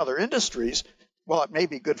jobs in other industries, well, it may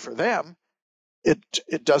be good for them.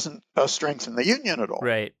 It doesn't strengthen the union at all.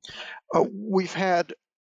 Right. We've had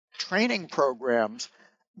training programs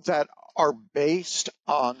that are based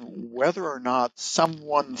on whether or not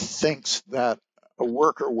someone thinks that a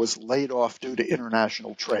worker was laid off due to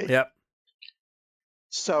international trade. Yep.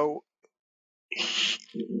 So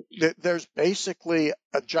there's basically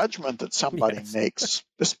a judgment that somebody makes.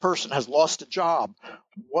 This person has lost a job.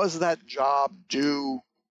 Was that job due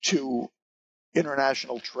to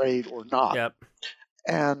international trade or not? Yep.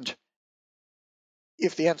 And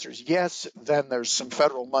if the answer is yes, then there's some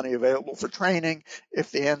federal money available for training. If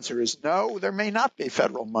the answer is no, there may not be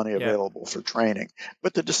federal money available for training.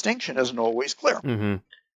 But the distinction isn't always clear.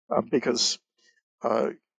 Because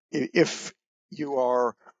if you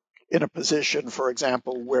are in a position, for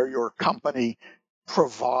example, where your company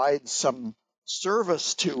provides some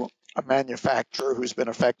service to a manufacturer who's been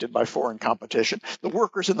affected by foreign competition, the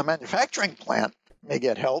workers in the manufacturing plant may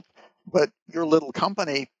get help, but your little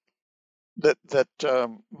company that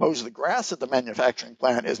mows the grass at the manufacturing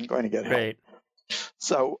plant isn't going to get help. Right.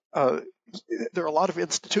 So there are a lot of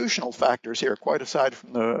institutional factors here, quite aside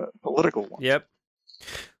from the political ones. Yep.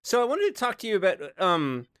 So I wanted to talk to you about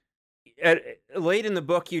late in the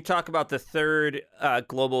book, you talk about the third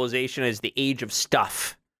globalization as the age of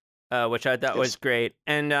stuff, which I thought was great.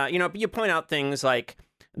 And, you point out things like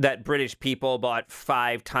that British people bought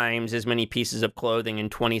 5 times as many pieces of clothing in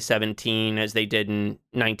 2017 as they did in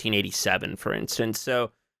 1987, for instance.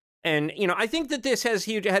 So, and, I think that this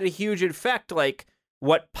had a huge effect, like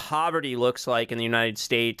what poverty looks like in the United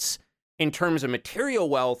States in terms of material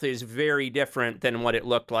wealth is very different than what it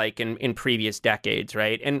looked like in previous decades,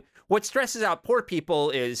 right? And what stresses out poor people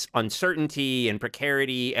is uncertainty and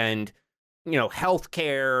precarity and,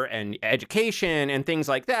 healthcare and education and things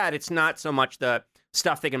like that. It's not so much the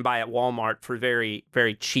stuff they can buy at Walmart for very,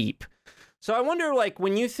 very cheap. So I wonder, like,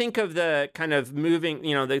 when you think of the kind of moving,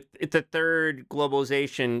 the third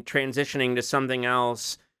globalization transitioning to something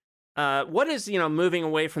else, what does, moving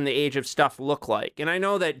away from the age of stuff look like? And I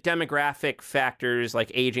know that demographic factors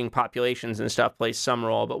like aging populations and stuff play some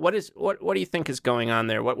role, but what do you think is going on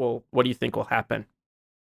there? What do you think will happen?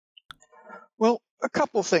 Well, a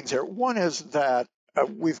couple of things here. One is that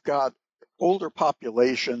we've got older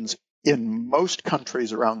populations in most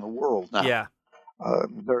countries around the world now. Yeah.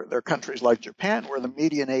 There are countries like Japan where the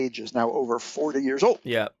median age is now over 40 years old.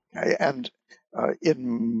 Yeah. Okay? And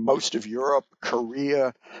in most of Europe,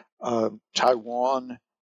 Korea, Taiwan,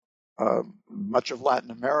 much of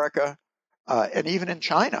Latin America, and even in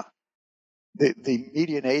China, the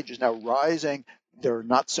median age is now rising. There are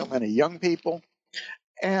not so many young people.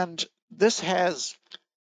 And this has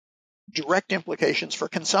direct implications for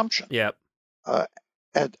consumption. Yep.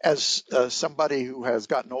 As somebody who has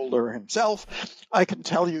gotten older himself, I can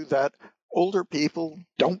tell you that older people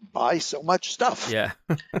don't buy so much stuff. Yeah.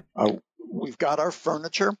 We've got our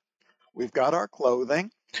furniture. We've got our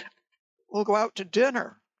clothing. We'll go out to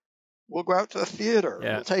dinner. We'll go out to the theater.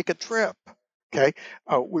 Yeah. We'll take a trip. Okay.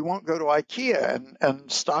 We won't go to IKEA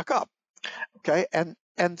and stock up. Okay.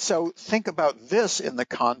 And so think about this in the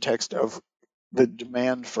context of the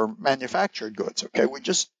demand for manufactured goods. Okay. We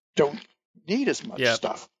just don't need as much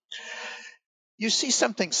stuff. You see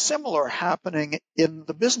something similar happening in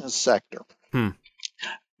the business sector.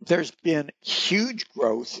 There's been huge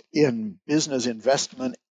growth in business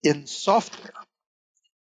investment in software.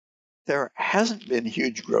 There hasn't been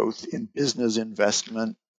huge growth in business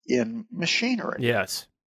investment in machinery. Yes.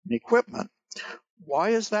 And equipment. Why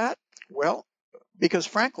is that? Well, because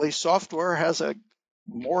frankly, software has a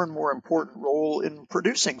more and more important role in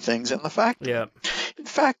producing things in the factory. Yeah. In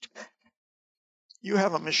fact, you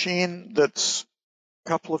have a machine that's a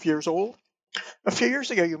couple of years old. A few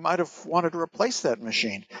years ago, you might have wanted to replace that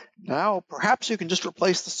machine. Now, perhaps you can just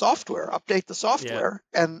replace the software, update the software,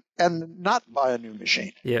 and not buy a new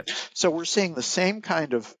machine. Yeah. So we're seeing the same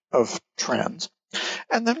kind of trends.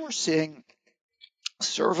 And then we're seeing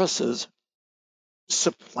services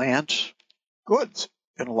supplant goods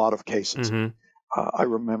in a lot of cases. Mm-hmm. I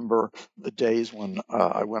remember the days when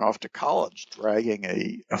I went off to college dragging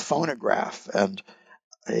a phonograph and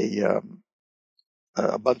a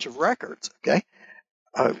bunch of records, okay?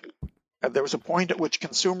 And there was a point at which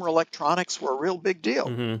consumer electronics were a real big deal.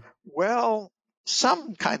 Mm-hmm. Well,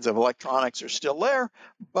 some kinds of electronics are still there,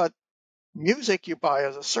 but music you buy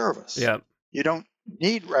as a service. Yeah. You don't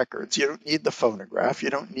need records. You don't need the phonograph. You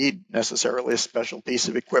don't need necessarily a special piece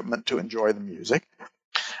of equipment to enjoy the music.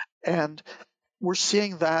 And we're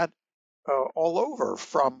seeing that all over,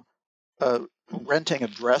 from renting a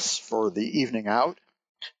dress for the evening out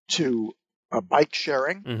to bike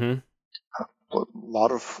sharing. Mm-hmm. A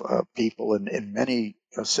lot of people in many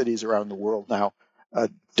cities around the world now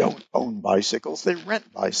don't own bicycles. They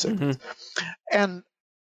rent bicycles. Mm-hmm. And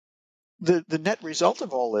the net result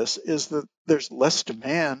of all this is that there's less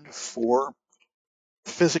demand for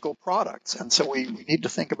physical products. And so we need to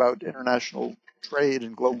think about international trade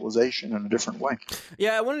and globalization in a different way.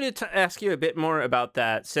 Yeah, I wanted to ask you a bit more about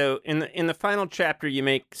that. So in the final chapter, you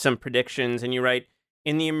make some predictions and you write,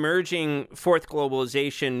 in the emerging fourth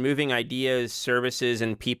globalization, moving ideas, services,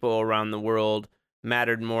 and people around the world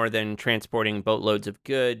mattered more than transporting boatloads of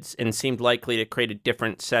goods and seemed likely to create a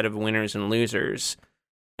different set of winners and losers.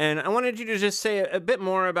 And I wanted you to just say a bit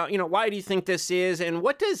more about, why do you think this is, and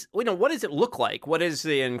what does it look like? What does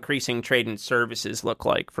the increasing trade and services look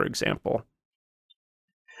like, for example?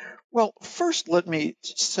 Well, first, let me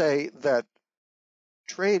say that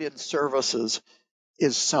trade and services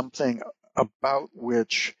is something about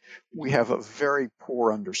which we have a very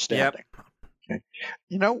poor understanding. Yep.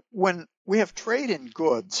 Okay. When we have trade in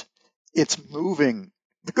goods, it's moving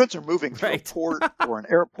The goods are moving through Right. a port or an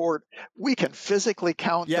airport. We can physically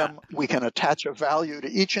count Yeah. them. We can attach a value to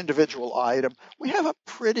each individual item. We have a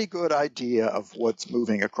pretty good idea of what's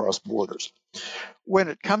moving across borders. When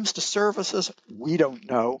it comes to services, we don't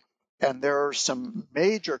know. And there are some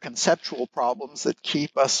major conceptual problems that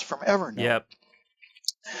keep us from ever knowing. Yep.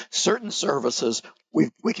 Certain services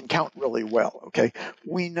we can count really well, okay?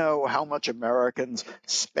 We know how much Americans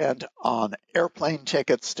spent on airplane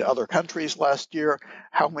tickets to other countries last year,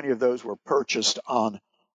 how many of those were purchased on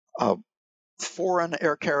foreign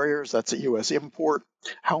air carriers, that's a U.S. import,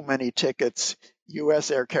 how many tickets U.S.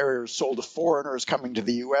 air carriers sold to foreigners coming to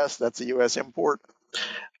the U.S., that's a U.S. import.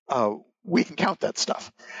 We can count that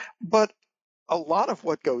stuff. But a lot of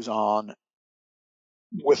what goes on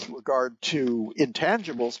with regard to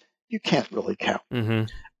intangibles, you can't really count.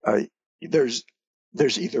 Mm-hmm. There's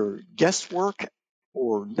either guesswork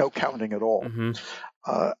or no counting at all.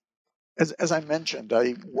 Mm-hmm. As I mentioned,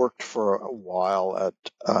 I worked for a while at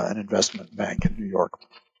an investment bank in New York.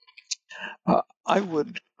 I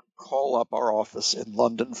would call up our office in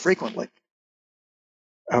London frequently.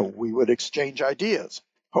 We would exchange ideas.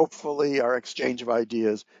 Hopefully, our exchange of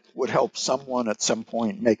ideas would help someone at some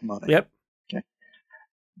point make money. Yep. Okay.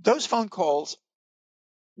 Those phone calls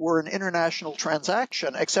were an international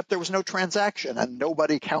transaction, except there was no transaction and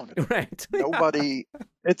nobody counted. Right. Nobody.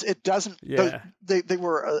 It doesn't. Yeah. They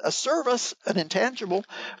were a service, an intangible,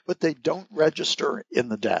 but they don't register in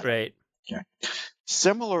the data. Right. Okay.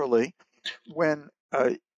 Similarly, when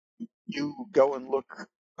you go and look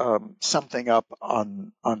something up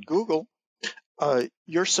on Google,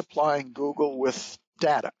 you're supplying Google with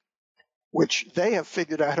data, which they have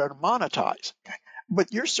figured out how to monetize. Okay.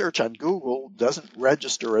 But your search on Google doesn't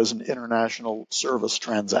register as an international service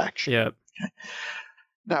transaction. Yep. Okay.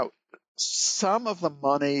 Now, some of the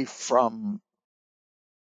money from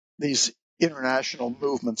these international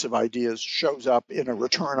movements of ideas shows up in a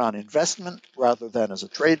return on investment rather than as a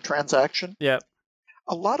trade transaction. Yep.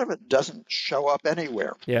 A lot of it doesn't show up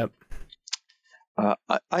anywhere. Yep.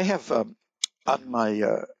 I have on my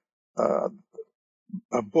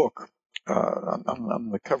a book, on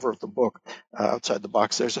the cover of the book, outside the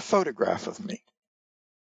box, there's a photograph of me.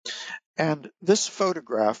 And this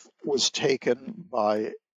photograph was taken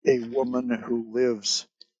by a woman who lives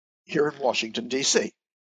here in Washington, D.C.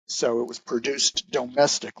 So it was produced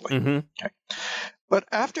domestically. Mm-hmm. Okay. But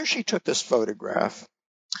after she took this photograph,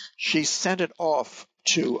 she sent it off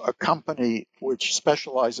to a company which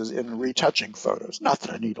specializes in retouching photos. Not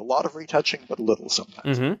that I need a lot of retouching, but a little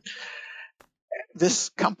sometimes. Mm-hmm. This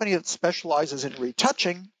company that specializes in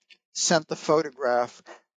retouching sent the photograph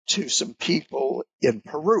to some people in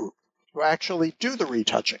Peru who actually do the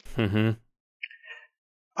retouching. Mm-hmm.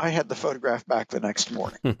 I had the photograph back the next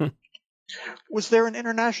morning. Mm-hmm. Was there an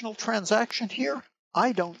international transaction here?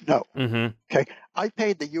 I don't know. Mm-hmm. Okay, I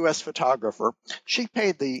paid the U.S. photographer. She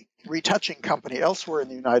paid the retouching company elsewhere in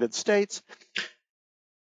the United States.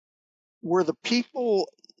 Were the people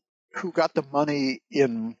who got the money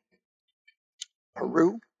in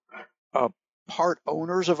Peru part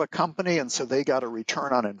owners of a company, and so they got a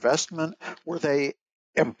return on investment? Were they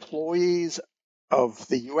employees of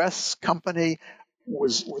the U.S. company?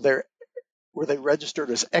 Were they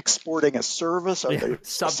registered as exporting a service? Are they a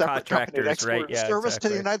separate company that Subcontractors, exported right? a Yeah, service to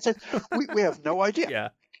the exactly. United States? We have no idea. Yeah.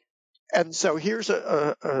 And so here's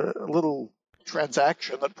a little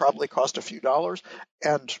transaction that probably cost a few dollars,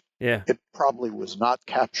 and Yeah. it probably was not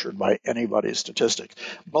captured by anybody's statistics.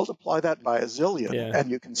 Multiply that by a zillion, Yeah.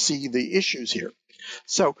 and you can see the issues here.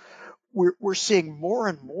 So we're seeing more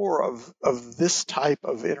and more of this type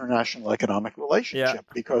of international economic relationship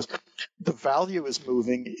because the value is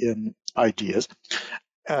moving in ideas,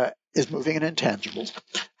 is moving in intangibles.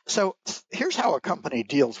 So here's how a company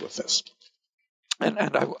deals with this. And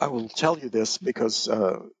I will tell you this because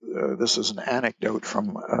this is an anecdote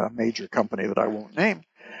from a major company that I won't name,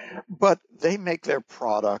 but they make their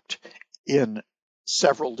product in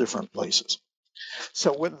several different places.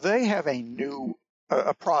 So when they have a new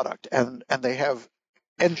a product and they have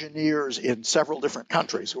engineers in several different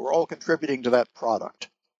countries who are all contributing to that product,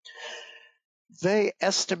 they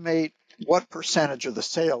estimate what percentage of the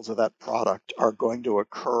sales of that product are going to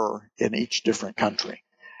occur in each different country.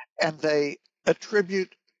 And they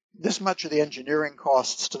attribute this much of the engineering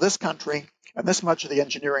costs to this country, and this much of the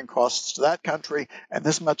engineering costs to that country, and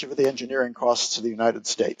this much of the engineering costs to the United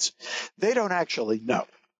States. They don't actually know.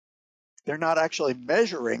 They're not actually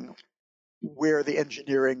measuring where the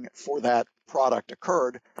engineering for that product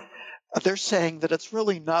occurred. They're saying that it's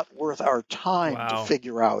really not worth our time to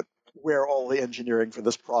figure out where all the engineering for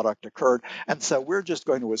this product occurred. And so we're just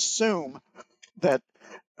going to assume that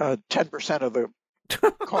 10% of the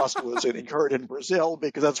cost was incurred in Brazil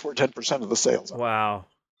because that's where 10% of the sales are. Wow.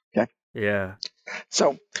 Okay. Yeah.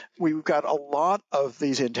 So we've got a lot of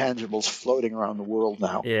these intangibles floating around the world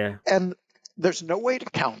now. Yeah. And there's no way to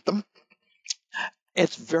count them.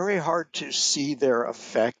 It's very hard to see their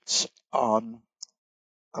effects on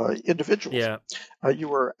individuals. Yeah. You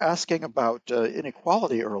were asking about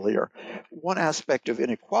inequality earlier. One aspect of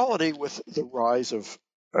inequality with the rise of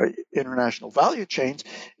international value chains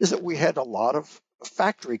is that we had a lot of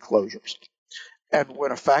factory closures. And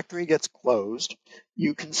when a factory gets closed,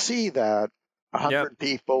 you can see that 100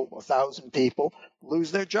 people, 1,000 people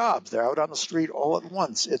lose their jobs. They're out on the street all at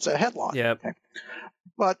once. It's a headline. Yep. Okay?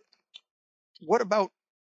 But what about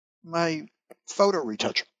my photo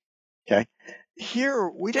retoucher? Okay. Here,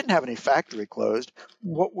 we didn't have any factory closed.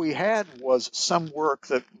 What we had was some work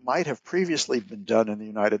that might have previously been done in the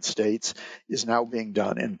United States is now being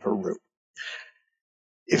done in Peru.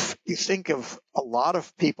 If you think of a lot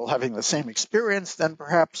of people having the same experience, then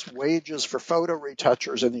perhaps wages for photo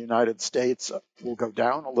retouchers in the United States will go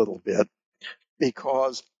down a little bit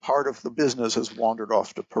because part of the business has wandered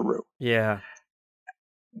off to Peru. Yeah.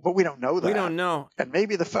 But we don't know that. We don't know. And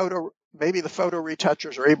maybe the photo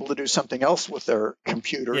retouchers are able to do something else with their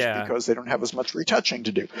computers because they don't have as much retouching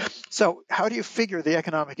to do. So how do you figure the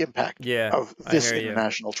economic impact of this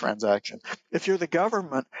international transaction? If you're the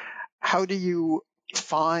government, how do you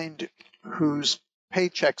find whose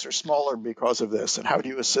paychecks are smaller because of this, and how do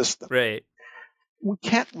you assist them? Right. We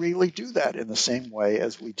can't really do that in the same way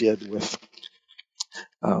as we did with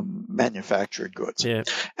manufactured goods. Yeah.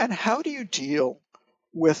 And how do you deal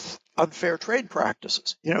with unfair trade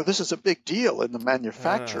practices? You know, this is a big deal in the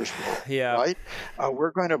manufacturers world, right?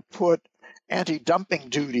 We're going to put anti-dumping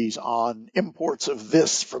duties on imports of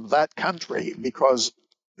this from that country because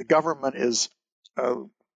the government is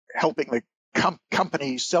helping the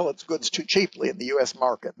company sell its goods too cheaply in the U.S.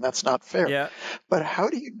 market, and that's not fair. Yeah. But how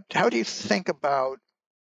do you think about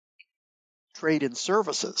trade in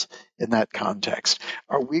services in that context?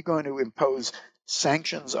 Are we going to impose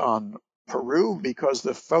sanctions on Peru because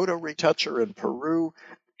the photo retoucher in Peru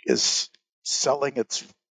is selling its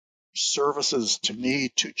services to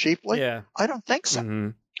me too cheaply? Yeah. I don't think so. Mm-hmm.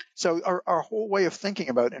 So our whole way of thinking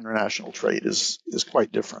about international trade is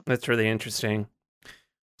quite different. That's really interesting.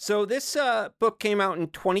 So this book came out in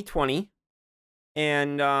 2020,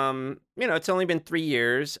 and it's only been 3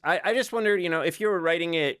 years. I just wondered, if you were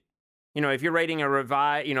writing it, if you're writing a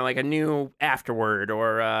like a new afterword,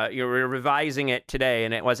 or you were revising it today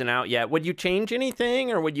and it wasn't out yet, would you change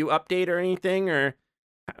anything, or would you update or anything, or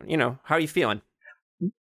how are you feeling?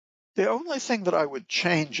 The only thing that I would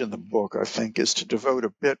change in the book, I think, is to devote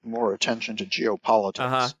a bit more attention to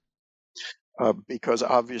geopolitics, because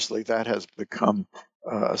obviously that has become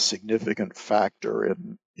a significant factor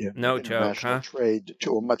in international trade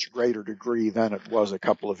to a much greater degree than it was a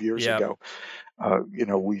couple of years ago.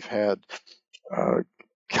 We've had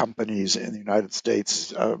companies in the United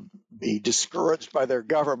States be discouraged by their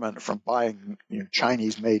government from buying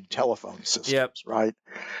Chinese-made telephone systems, right?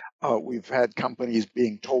 We've had companies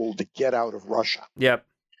being told to get out of Russia.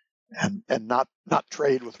 And not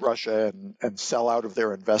trade with Russia and sell out of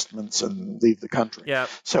their investments and leave the country.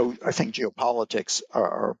 So I think geopolitics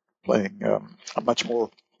are playing a much more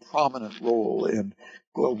prominent role in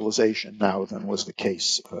globalization now than was the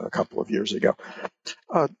case a couple of years ago.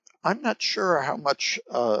 I'm not sure how much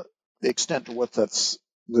the extent to what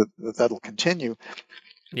that'll continue.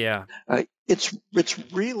 It's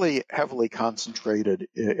really heavily concentrated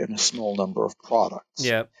in a small number of products.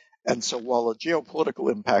 And so while the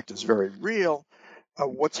geopolitical impact is very real,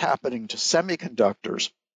 what's happening to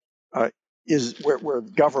semiconductors is where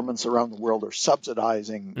governments around the world are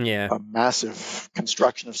subsidizing a massive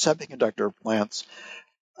construction of semiconductor plants.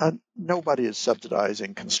 Nobody is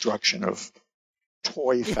subsidizing construction of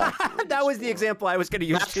toy factories. That was the example I was going to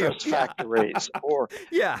use too. Mattress factories or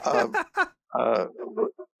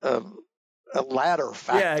a ladder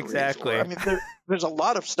factory. Yeah, exactly. There's a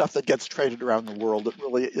lot of stuff that gets traded around the world that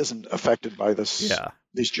really isn't affected by these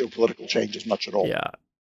geopolitical changes much at all.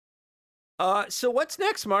 So what's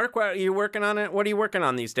next, Mark? What are you working on? What are you working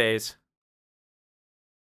on these days?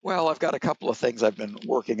 Well, I've got a couple of things I've been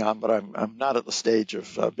working on, but I'm not at the stage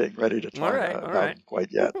of being ready to talk about them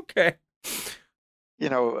quite yet. Okay.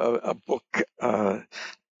 A book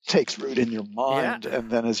takes root in your mind, and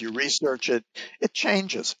then as you research it, it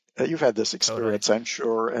changes. You've had this experience, I'm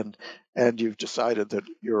sure, and you've decided that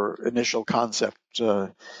your initial concept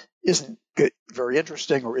isn't very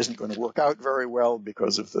interesting or isn't going to work out very well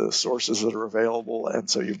because of the sources that are available, and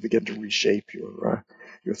so you begin to reshape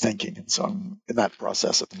your thinking. And so I'm in that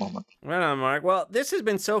process at the moment. Right on, Mark. Well, this has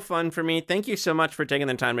been so fun for me. Thank you so much for taking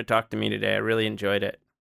the time to talk to me today. I really enjoyed it.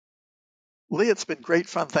 Lee, it's been great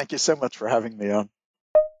fun. Thank you so much for having me on.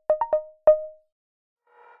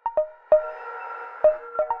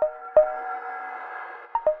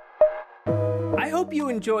 I hope you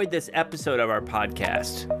enjoyed this episode of our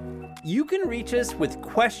podcast. You can reach us with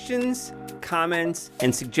questions, comments,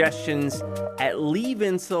 and suggestions at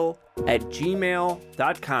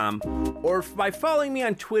leevinsel@gmail.com or by following me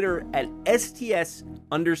on Twitter at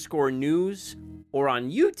STS_news or on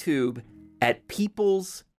YouTube at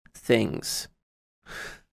People's Things.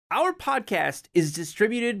 Our podcast is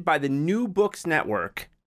distributed by the New Books Network,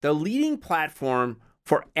 the leading platform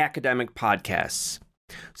for academic podcasts,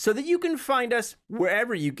 so that you can find us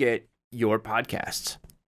wherever you get your podcasts.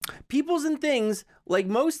 Peoples and Things, like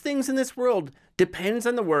most things in this world, depends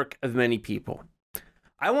on the work of many people.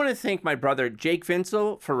 I want to thank my brother Jake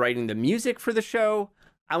Vinsel for writing the music for the show.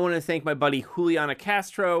 I want to thank my buddy Juliana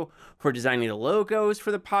Castro for designing the logos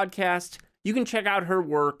for the podcast. You can check out her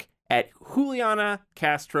work at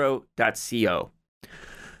julianacastro.co.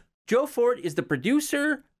 Joe Fort is the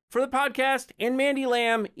producer for the podcast, and Mandy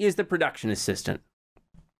Lamb is the production assistant.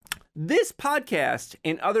 This podcast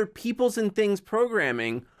and other Peoples and Things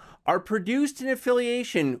programming are produced in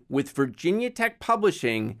affiliation with Virginia Tech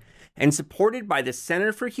Publishing and supported by the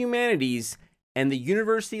Center for Humanities and the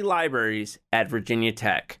University Libraries at Virginia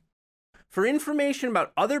Tech. For information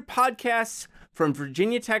about other podcasts from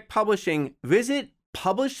Virginia Tech Publishing, visit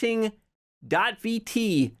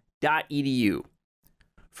publishing.vt.edu.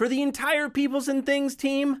 For the entire Peoples and Things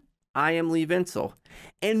team, I am Lee Vinsel.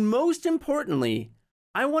 And most importantly,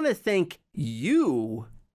 I want to thank you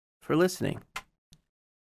for listening.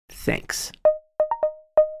 Thanks.